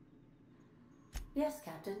 Yes,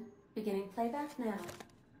 Captain. Beginning playback now.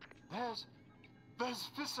 There's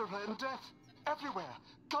viscera and death everywhere.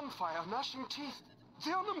 Gunfire, gnashing teeth.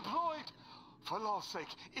 The unemployed. For law's sake,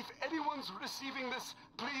 if anyone's receiving this,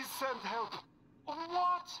 please send help.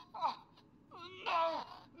 What? No!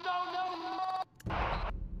 No, no,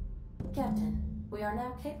 no! Captain, we are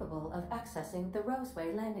now capable of accessing the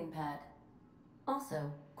Roseway landing pad.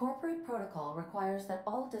 Also, corporate protocol requires that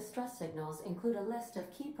all distress signals include a list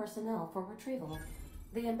of key personnel for retrieval.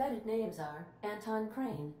 The embedded names are Anton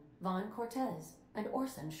Crane, Vaughn Cortez, and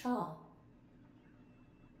Orson Shaw.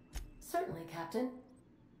 Certainly, Captain.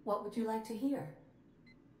 What would you like to hear?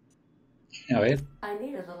 A ver. I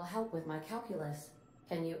need a little help with my calculus.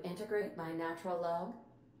 Can you integrate my natural log?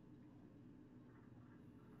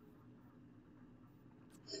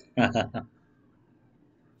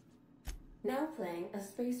 Now playing a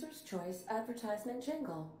Spacer's Choice advertisement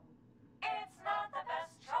jingle. It's not the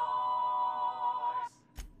best choice.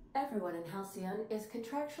 Everyone in Halcyon is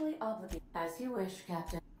contractually obligated. As you wish,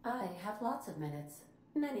 Captain. I have lots of minutes.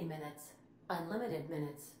 Many minutes. Unlimited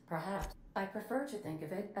minutes, perhaps. I prefer to think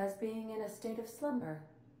of it as being in a state of slumber.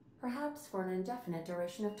 Perhaps for an indefinite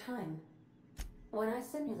duration of time. When I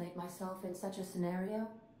simulate myself in such a scenario,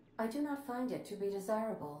 I do not find it to be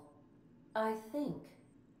desirable. I think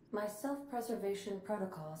my self-preservation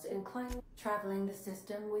protocols incline traveling the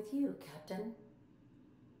system with you, Captain.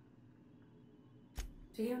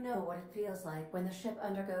 Do you know what it feels like when the ship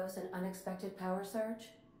undergoes an unexpected power surge?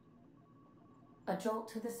 A jolt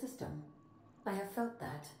to the system. I have felt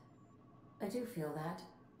that. I do feel that.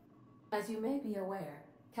 As you may be aware,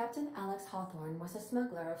 Captain Alex Hawthorne was a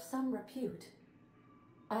smuggler of some repute.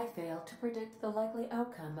 I failed to predict the likely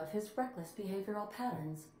outcome of his reckless behavioral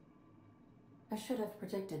patterns. I should have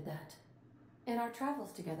predicted that. In our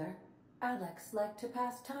travels together, Alex liked to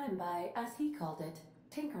pass time by, as he called it,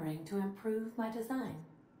 tinkering to improve my design.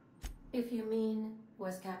 If you mean,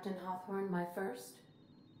 was Captain Hawthorne my first?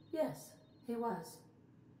 Yes, he was.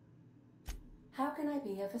 How can I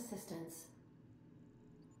be of assistance?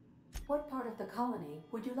 What part of the colony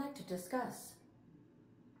would you like to discuss?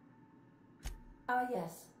 Ah,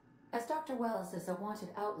 yes. As Dr. Wells is a wanted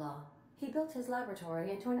outlaw, he built his laboratory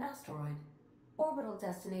into an asteroid. Orbital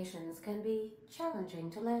destinations can be challenging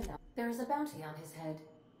to land on. There is a bounty on his head,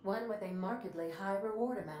 one with a markedly high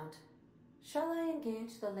reward amount. Shall I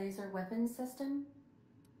engage the laser weapons system?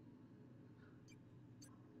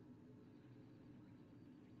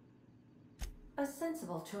 A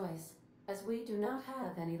sensible choice, as we do not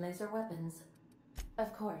have any laser weapons.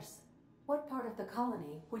 Of course. What part of the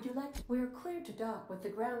colony would you like to? We're cleared to dock with the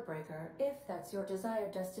Groundbreaker if that's your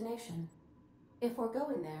desired destination. If we're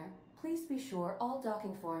going there, please be sure all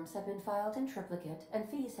docking forms have been filed in triplicate and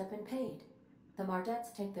fees have been paid. The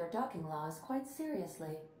Mardettes take their docking laws quite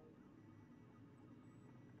seriously.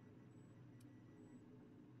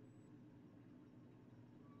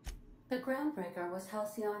 The Groundbreaker was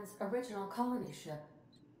Halcyon's original colony ship.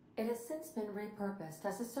 It has since been repurposed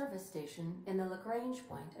as a service station in the Lagrange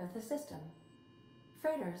point of the system.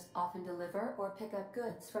 Freighters often deliver or pick up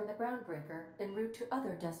goods from the groundbreaker en route to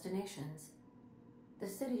other destinations. The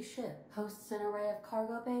city ship hosts an array of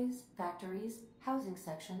cargo bays, factories, housing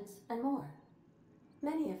sections, and more.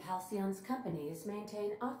 Many of Halcyon's companies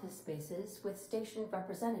maintain office spaces with stationed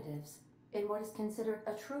representatives in what is considered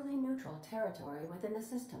a truly neutral territory within the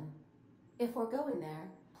system. If we're going there,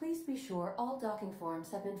 please be sure all docking forms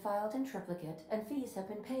have been filed in triplicate and fees have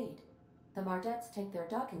been paid. The Mardettes take their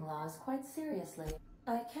docking laws quite seriously.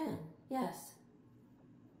 I can, yes.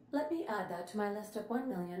 Let me add that to my list of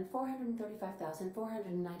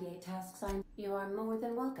 1,435,498 tasks. You are more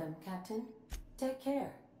than welcome, Captain. Take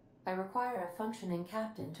care. I require a functioning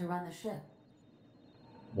captain to run the ship.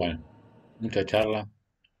 Bueno, mucha charla.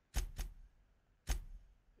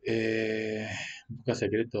 Busca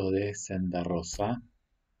secretos de Santa Rosa.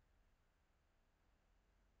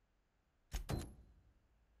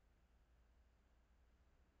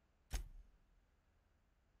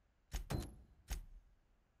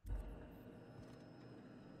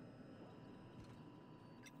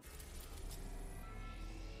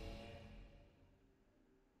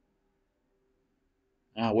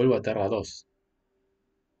 Ah, vuelvo a Terra 2.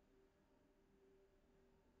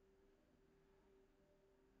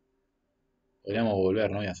 Podríamos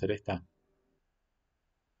volver, ¿no? Y hacer esta.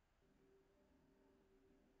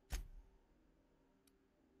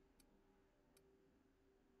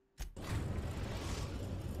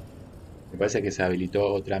 Me parece que se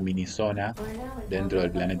habilitó otra mini zona dentro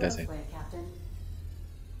del planeta ese.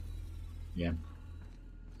 Bien.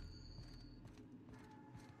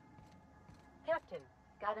 Captain,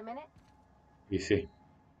 got a minute? Y sí.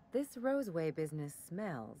 This Roseway business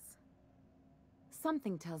smells.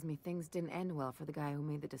 Something tells me things didn't end well for the guy who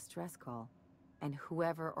made the distress call. And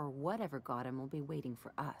whoever or whatever got him will be waiting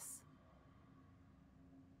for us.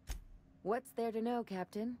 What's there to know,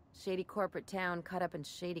 Captain? Shady corporate town caught up in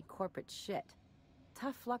shady corporate shit.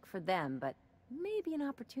 Tough luck for them, but maybe an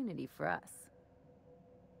opportunity for us.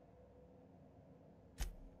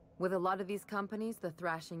 With a lot of these companies, the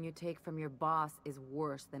thrashing you take from your boss is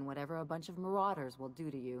worse than whatever a bunch of marauders will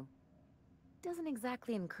do to you. Doesn't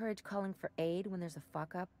exactly encourage calling for aid when there's a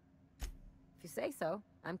fuck-up. If you say so,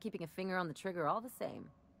 I'm keeping a finger on the trigger all the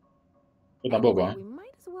same. Yo tampoco, Anyway, we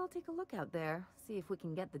might as well take a look out there, see if we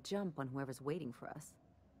can get the jump on whoever's waiting for us.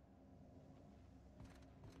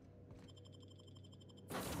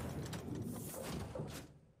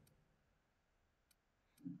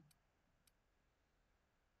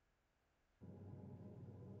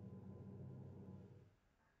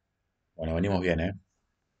 Bueno, venimos bien, ¿eh?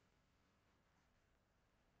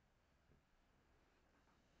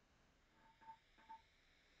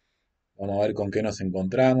 Vamos a ver con qué nos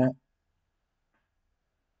encontramos.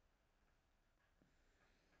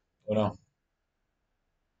 ¿O no?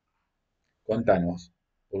 Contanos,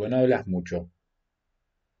 porque no hablas mucho.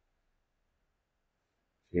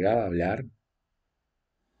 ¿Llegaba a hablar?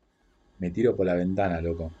 Me tiro por la ventana,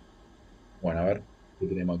 loco. Bueno, a ver, ¿qué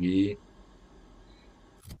tenemos aquí?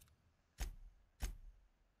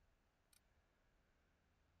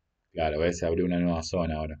 Claro, ves, se abrió una nueva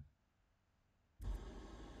zona ahora.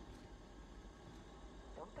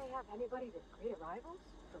 Don't they have anybody to greet arrivals?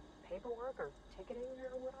 For paperwork or ticketing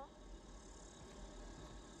or whatever?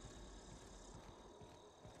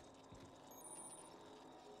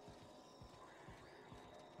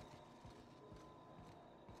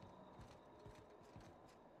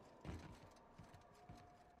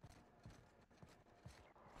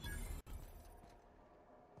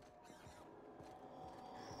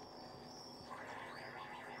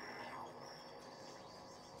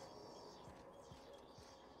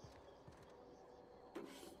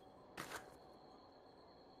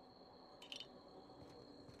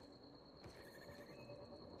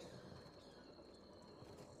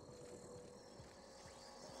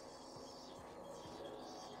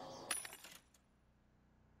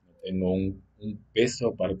 Tengo un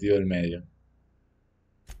peso partido del medio.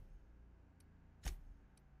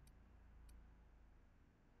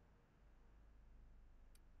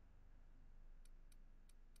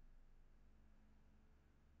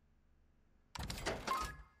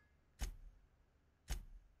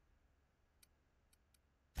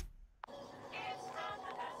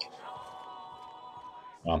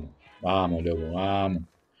 Vamos, vamos, loco, vamos.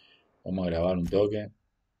 Vamos a grabar un toque.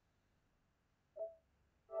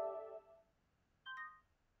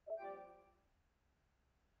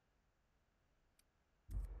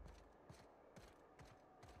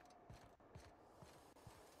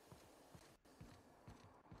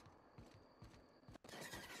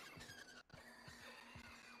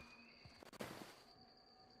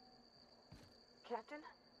 Captain?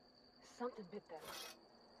 Something bit them.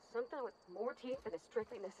 Something with more teeth than is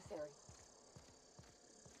strictly necessary.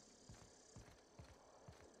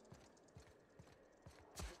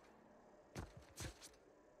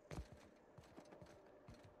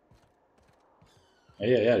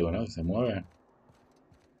 Ahí hay algo, ¿no? Que se mueve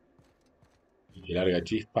y que larga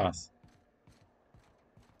chispas.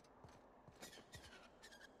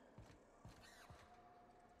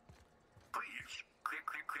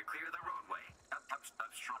 Clear the roadway.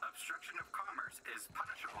 Obstruction of commerce is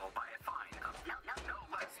punishable by a fine of no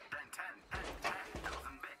less than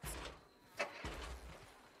 10,000 bits.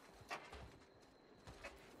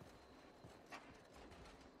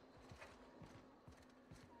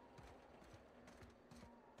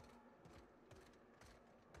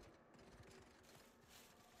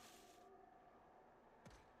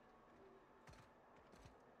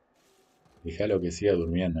 Déjalo que siga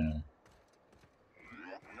durmiendo, ¿no?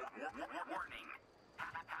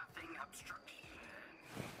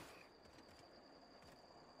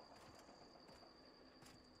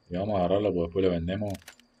 Y vamos a agarrarlo porque después lo vendemos.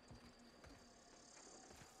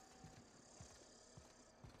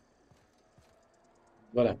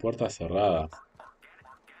 Todas las puertas cerradas.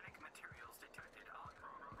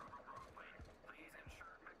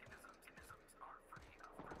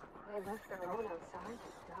 They left their own outside to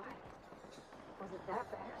die. Was it that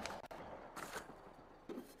bad?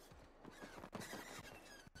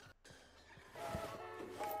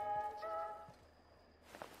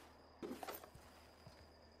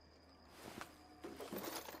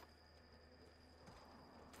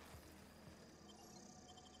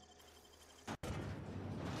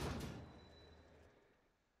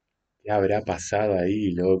 ¿Qué habrá pasado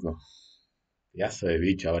ahí, loco? Pedazo de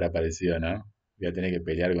bicho habrá aparecido, ¿no? Voy a tener que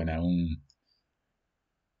pelear con algún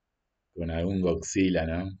Godzilla,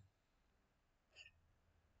 ¿no?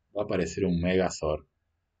 Va a aparecer un Megazord.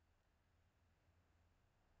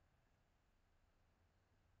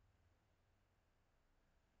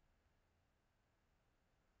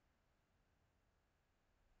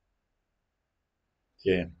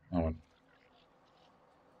 Sí, vamos.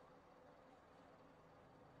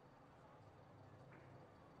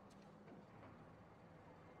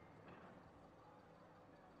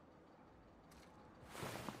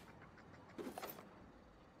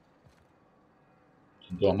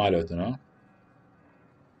 Son todos malos esto, ¿no?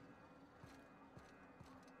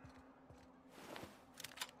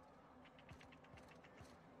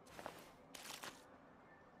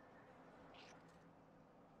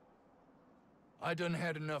 I done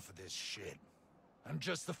had enough of this shit. I'm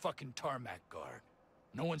just the fucking tarmac guard.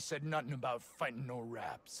 No one said nothing about fighting no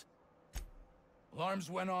raps. Alarms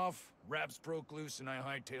went off, raps broke loose, and I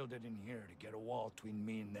hightailed it in here to get a wall between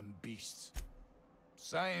me and them beasts.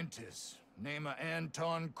 Scientist, name of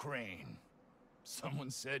Anton Crane. Someone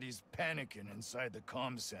said he's panicking inside the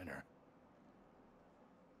comm center.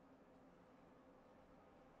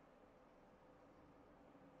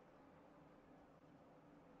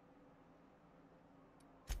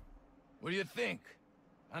 What do you think?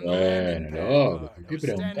 I'm the landing Bueno, pad loco, guard. te I estoy was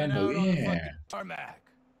standing preguntando out on the bien. fucking tarmac.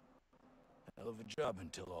 Hell of a job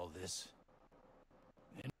until all this.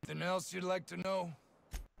 Anything else you'd like to know?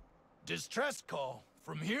 Distress call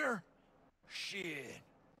from here? Shit.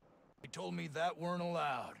 They told me that weren't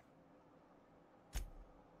allowed.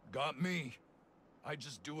 Got me. I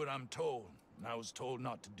just do what I'm told, and I was told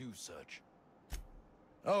not to do such.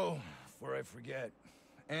 Oh, before I forget,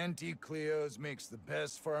 Auntie Cleo's makes the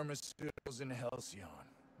best pharmaceuticals in Halcyon.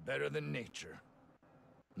 Better than nature.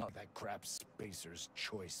 Not that crap Spacer's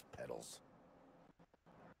Choice pedals.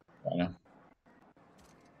 Bueno.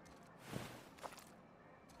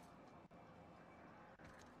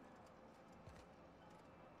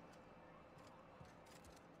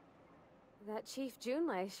 That Chief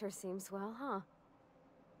Junlei sure seems swell, huh?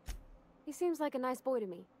 He seems like a nice boy to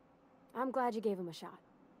me. I'm glad you gave him a shot.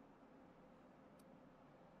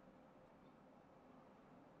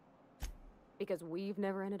 Because we've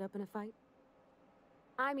never ended up in a fight?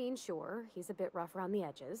 I mean, sure, he's a bit rough around the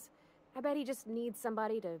edges. I bet he just needs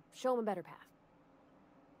somebody to show him a better path.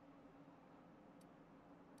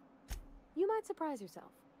 You might surprise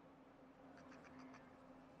yourself.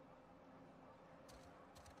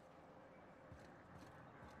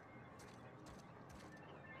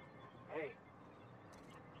 Hey.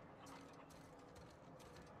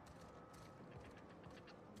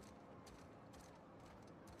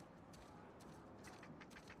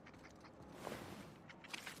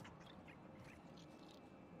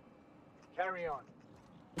 Carry on.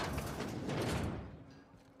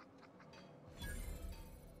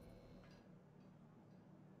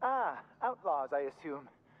 Ah, outlaws, I assume.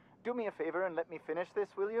 Do me a favor and let me finish this,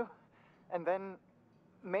 will you? And then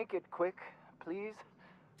make it quick, please.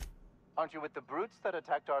 Aren't you with the brutes that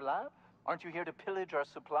attacked our lab? Aren't you here to pillage our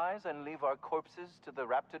supplies and leave our corpses to the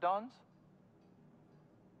raptidons?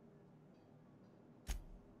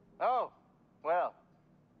 Oh, well,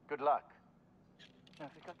 good luck. Now,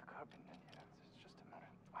 if we got the carbon in here, it's just a matter.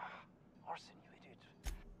 Orson, you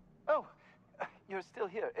idiot. Oh, you're still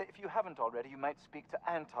here. If you haven't already, you might speak to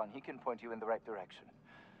Anton. He can point you in the right direction.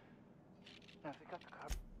 Now, if we got the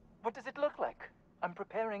carbon... What does it look like? I'm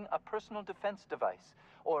preparing a personal defense device.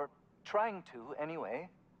 Or trying to, anyway.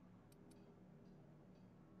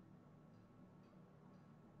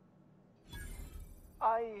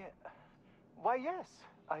 Why, yes.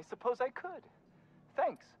 I suppose I could.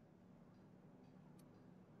 Thanks.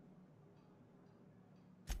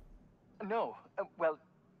 No. Well,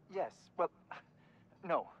 yes. Well,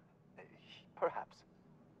 no. Perhaps.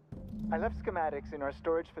 I left schematics in our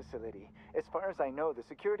storage facility. As far as I know, the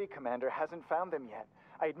security commander hasn't found them yet.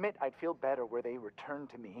 I admit I'd feel better were they returned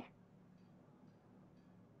to me.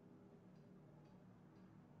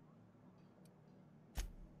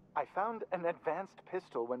 I found an advanced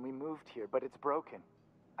pistol when we moved here, but it's broken.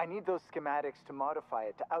 I need those schematics to modify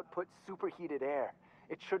it to output superheated air.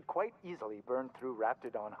 It should quite easily burn through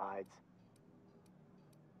raptidon hides.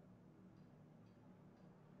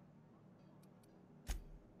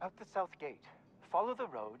 Out the south gate. Follow the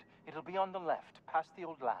road. It'll be on the left, past the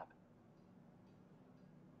old lab.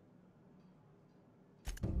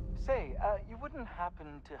 Say, you wouldn't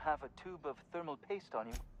happen to have a tube of thermal paste on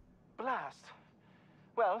you? Blast.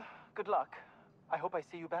 Well, good luck. I hope I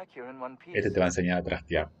see you back here in one piece. Este te va a enseñar a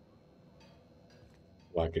trastear.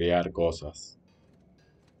 O a crear cosas.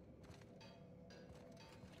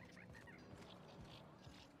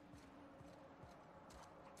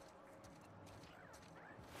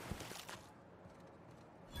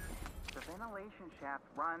 The ventilation shaft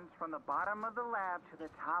runs from the bottom of the lab to the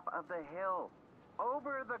top of the hill.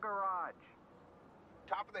 Over the garage.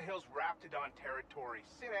 Top of the hill's raptidon territory.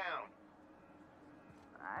 Sit down.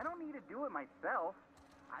 I don't need to do it myself.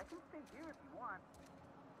 I can stay here if you want.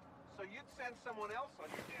 So you'd send someone else on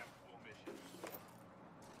your damn fool mission.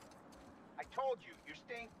 I told you, you're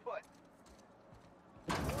staying put.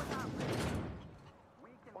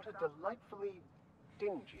 What a delightfully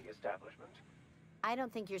dingy establishment. I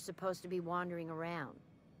don't think you're supposed to be wandering around.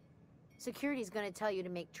 Security's gonna tell you to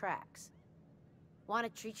make tracks. Want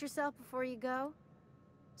to treat yourself before you go?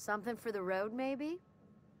 Something for the road, maybe?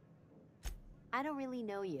 I don't really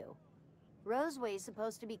know you. Roseway's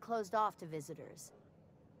supposed to be closed off to visitors.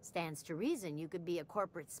 Stands to reason you could be a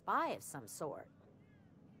corporate spy of some sort.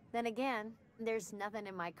 Then again, there's nothing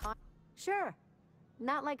in my Sure,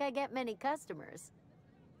 not like I get many customers.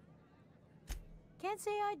 Can't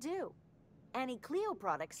say I do. Any Clio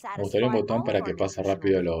products Me satisfy gustaría un botón all para of que our pase nutritional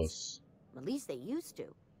rápido needs. los At least they used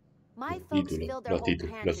to. My folks títulos, filled their los whole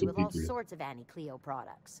títulos, los pantry with all subtítulos. sorts of anti-Clio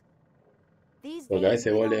products. These Porque a days,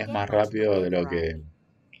 veces we vos don't lees get más much in the rápido way de of lo variety.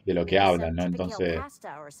 que Maybe hablan, some ¿no? typical Entonces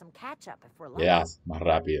pasta or some ketchup if we're le lucky. das más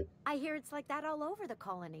rápido. I hear it's like that all over the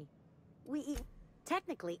colony. We eat...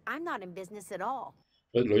 Technically, I'm not in business at all.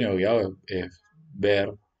 Yo lo único que hago es ver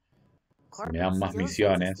si me dan más Still sends us the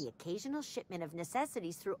misiones, occasional shipment of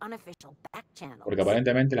necessities through unofficial back channels. porque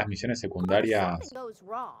aparentemente las misiones Something secundarias goes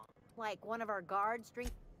wrong, like one of our guards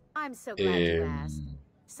drink. I'm so glad you asked.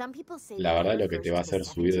 Some people say la that verdad that lo que refers te va a to the hacer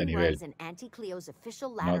subir de 17 nivel. rungs in Anti-Clio's official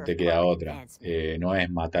No ladder te of queda corporate otra. advancement. No es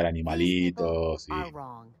matar animalitos y Are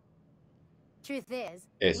wrong. Truth is,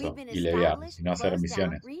 eso, we've been y levear, established, sino hacer closed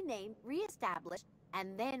down, misiones. renamed, reestablished,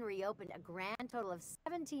 and then reopened a grand total of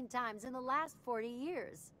 17 times in the last 40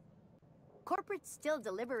 years. Corporate's still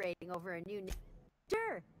deliberating over a new name.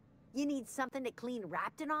 Sure, you need something to clean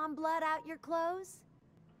raptidon blood out your clothes?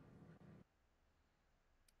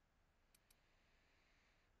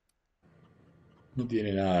 No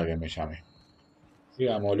tiene nada que me llame.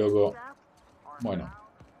 Sigamos, loco. Bueno.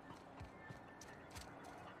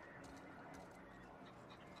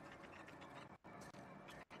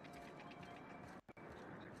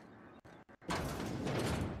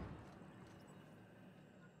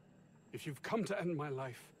 If you've come to end my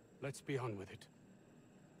life, let's be on with it.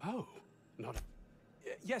 Oh, not a...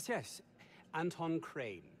 Yes. Anton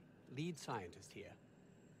Crane, lead scientist here.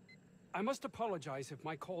 I must apologize if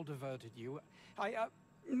my call diverted you. I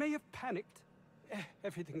may have panicked.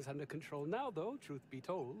 Everything's under control now, though, truth be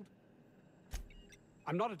told.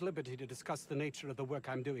 I'm not at liberty to discuss the nature of the work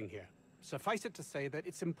I'm doing here. Suffice it to say that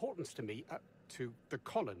its importance to me, to the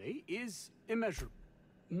colony, is immeasurable.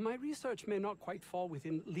 My research may not quite fall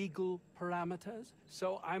within legal parameters,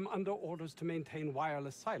 so I'm under orders to maintain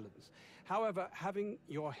wireless silence. However, having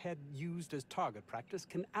your head used as target practice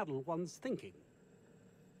can addle one's thinking.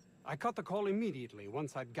 I cut the call immediately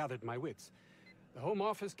once I'd gathered my wits. The Home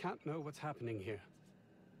Office can't know what's happening here.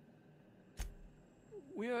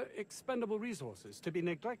 We're expendable resources, to be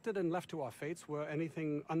neglected and left to our fates were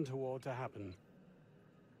anything untoward to happen.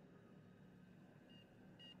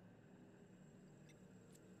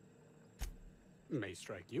 May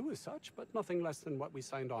strike you as such, but nothing less than what we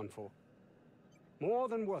signed on for. More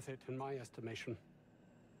than worth it, in my estimation.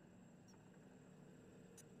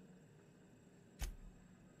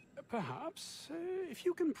 Perhaps, if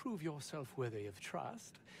you can prove yourself worthy of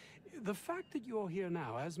trust, the fact that you're here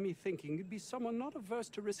now has me thinking you'd be someone not averse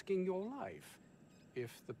to risking your life,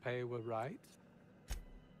 if the pay were right.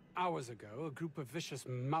 Hours ago, a group of vicious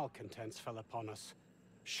malcontents fell upon us,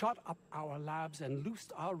 shot up our labs and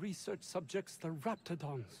loosed our research subjects, the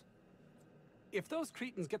Raptidons. If those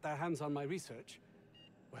cretins get their hands on my research,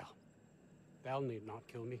 well, they'll need not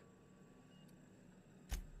kill me.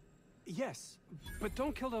 Yes, but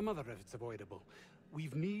don't kill their mother if it's avoidable.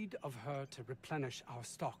 We've need of her to replenish our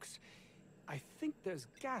stocks. I think there's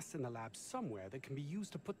gas in the lab somewhere that can be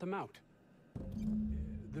used to put them out.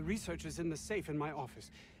 The research is in the safe in my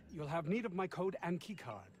office. You'll have need of my code and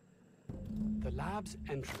keycard. The lab's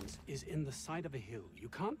entrance is in the side of a hill. You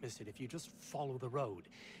can't miss it if you just follow the road.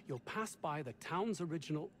 You'll pass by the town's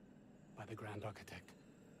original... by the Grand Architect.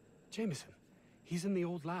 Jameson. He's in the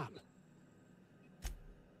old lab.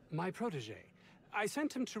 My protege. I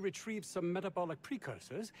sent him to retrieve some metabolic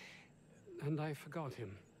precursors, and I forgot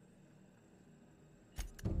him.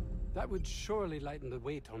 That would surely lighten the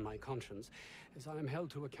weight on my conscience, as I am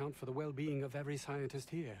held to account for the well-being of every scientist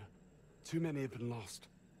here. Too many have been lost.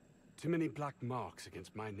 Too many black marks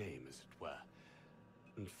against my name, as it were.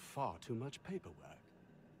 And far too much paperwork.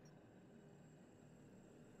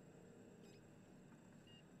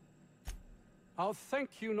 I'll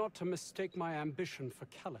thank you not to mistake my ambition for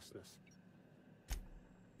callousness.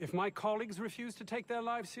 If my colleagues refuse to take their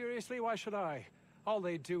lives seriously, why should I? All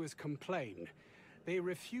they do is complain. They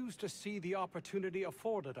refuse to see the opportunity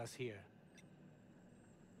afforded us here.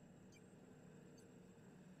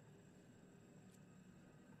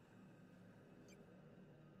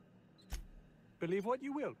 Believe what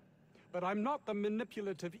you will, but I'm not the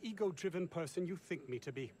manipulative, ego-driven person you think me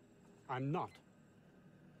to be. I'm not.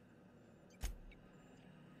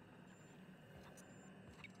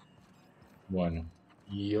 Bueno,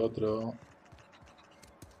 y otro...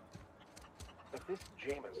 If this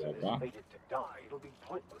Jameson is fated to die, it'll be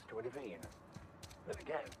pointless to intervene. Then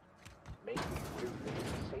again, maybe we're fated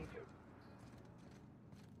to save him.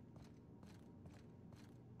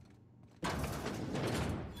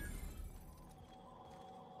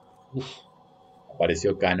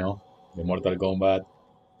 Apareció Kano de Mortal Kombat.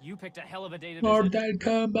 You picked a hell of a day to Mortal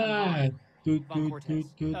Kombat. Von Cortez.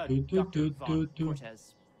 Dr. Von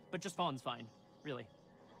Cortez. But just Vaughn's fine, really.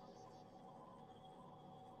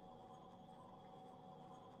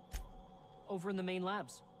 Over in the main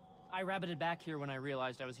labs. I rabbited back here when I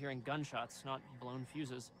realized I was hearing gunshots, not blown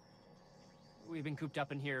fuses. We've been cooped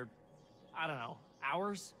up in here, I don't know,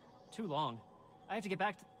 hours? Too long. I have to get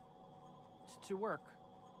back to work.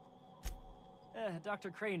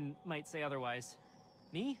 Dr. Crane might say otherwise.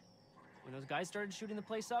 Me? When those guys started shooting the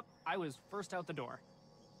place up, I was first out the door.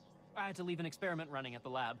 I had to leave an experiment running at the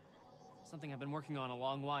lab. Something I've been working on a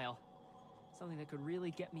long while. Something that could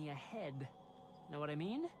really get me ahead. Know what I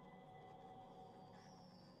mean?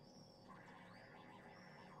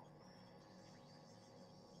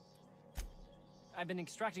 I've been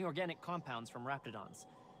extracting organic compounds from Raptidons.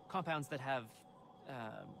 Compounds that have,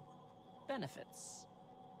 benefits.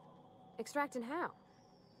 Extracting how?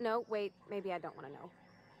 No, wait, maybe I don't want to know.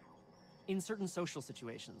 In certain social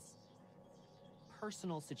situations.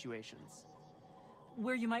 Personal situations.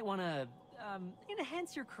 Where you might want to,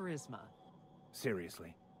 enhance your charisma.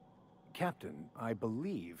 Seriously. Captain, I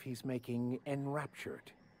believe he's making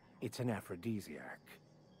enraptured. It's an aphrodisiac.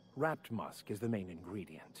 Wrapped musk is the main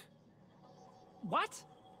ingredient. What?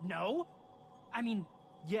 No? I mean,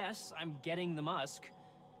 yes, I'm getting the musk.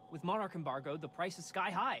 With Monarch embargo, the price is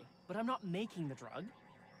sky high, but I'm not making the drug.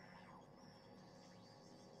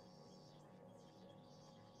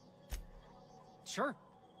 Sure.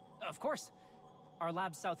 Of course. Our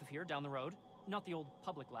lab's south of here, down the road. Not the old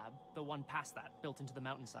public lab, the one past that, built into the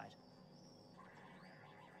mountainside.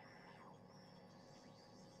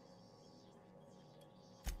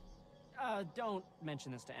 Don't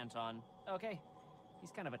mention this to Anton, okay?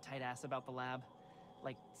 He's kind of a tight ass about the lab.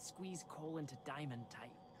 Like, squeeze coal into diamond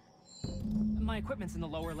tight. My equipment's in the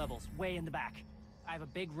lower levels, way in the back. I have a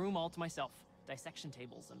big room all to myself, dissection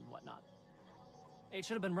tables and whatnot. It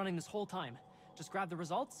should have been running this whole time. Just grab the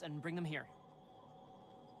results and bring them here.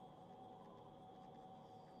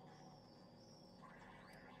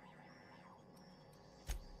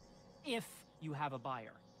 If you have a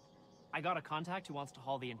buyer. I got a contact who wants to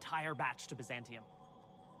haul the entire batch to Byzantium.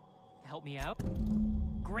 Help me out?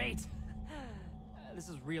 Great! This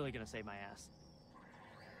is really gonna save my ass.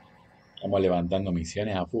 Estamos levantando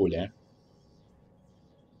misiones a full,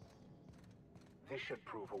 This should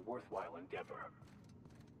prove a worthwhile endeavor.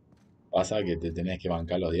 Pasa que te tenés que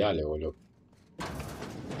bancar los diálogos, loco.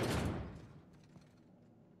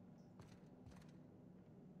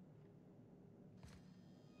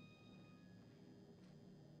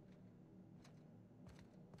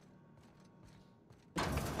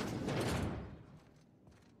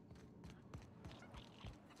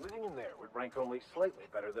 Living in there would rank only slightly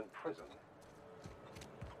better than prison.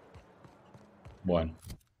 Bueno.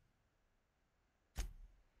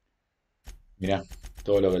 Mirá,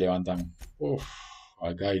 todo lo que levantamos. Uf,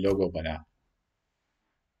 acá hay loco para...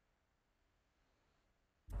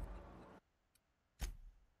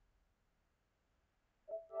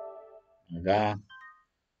 Acá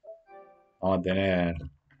vamos a tener...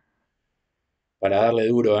 Para darle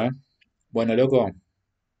duro, Bueno, loco,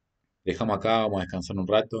 dejamos acá, vamos a descansar un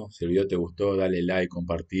rato. Si el video te gustó, dale like,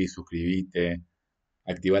 compartí, suscribite,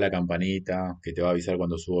 activa la campanita, que te va a avisar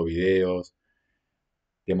cuando subo videos.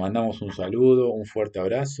 Te mandamos un saludo, un fuerte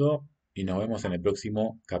abrazo y nos vemos en el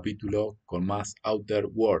próximo capítulo con más Outer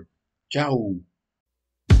World. ¡Chao!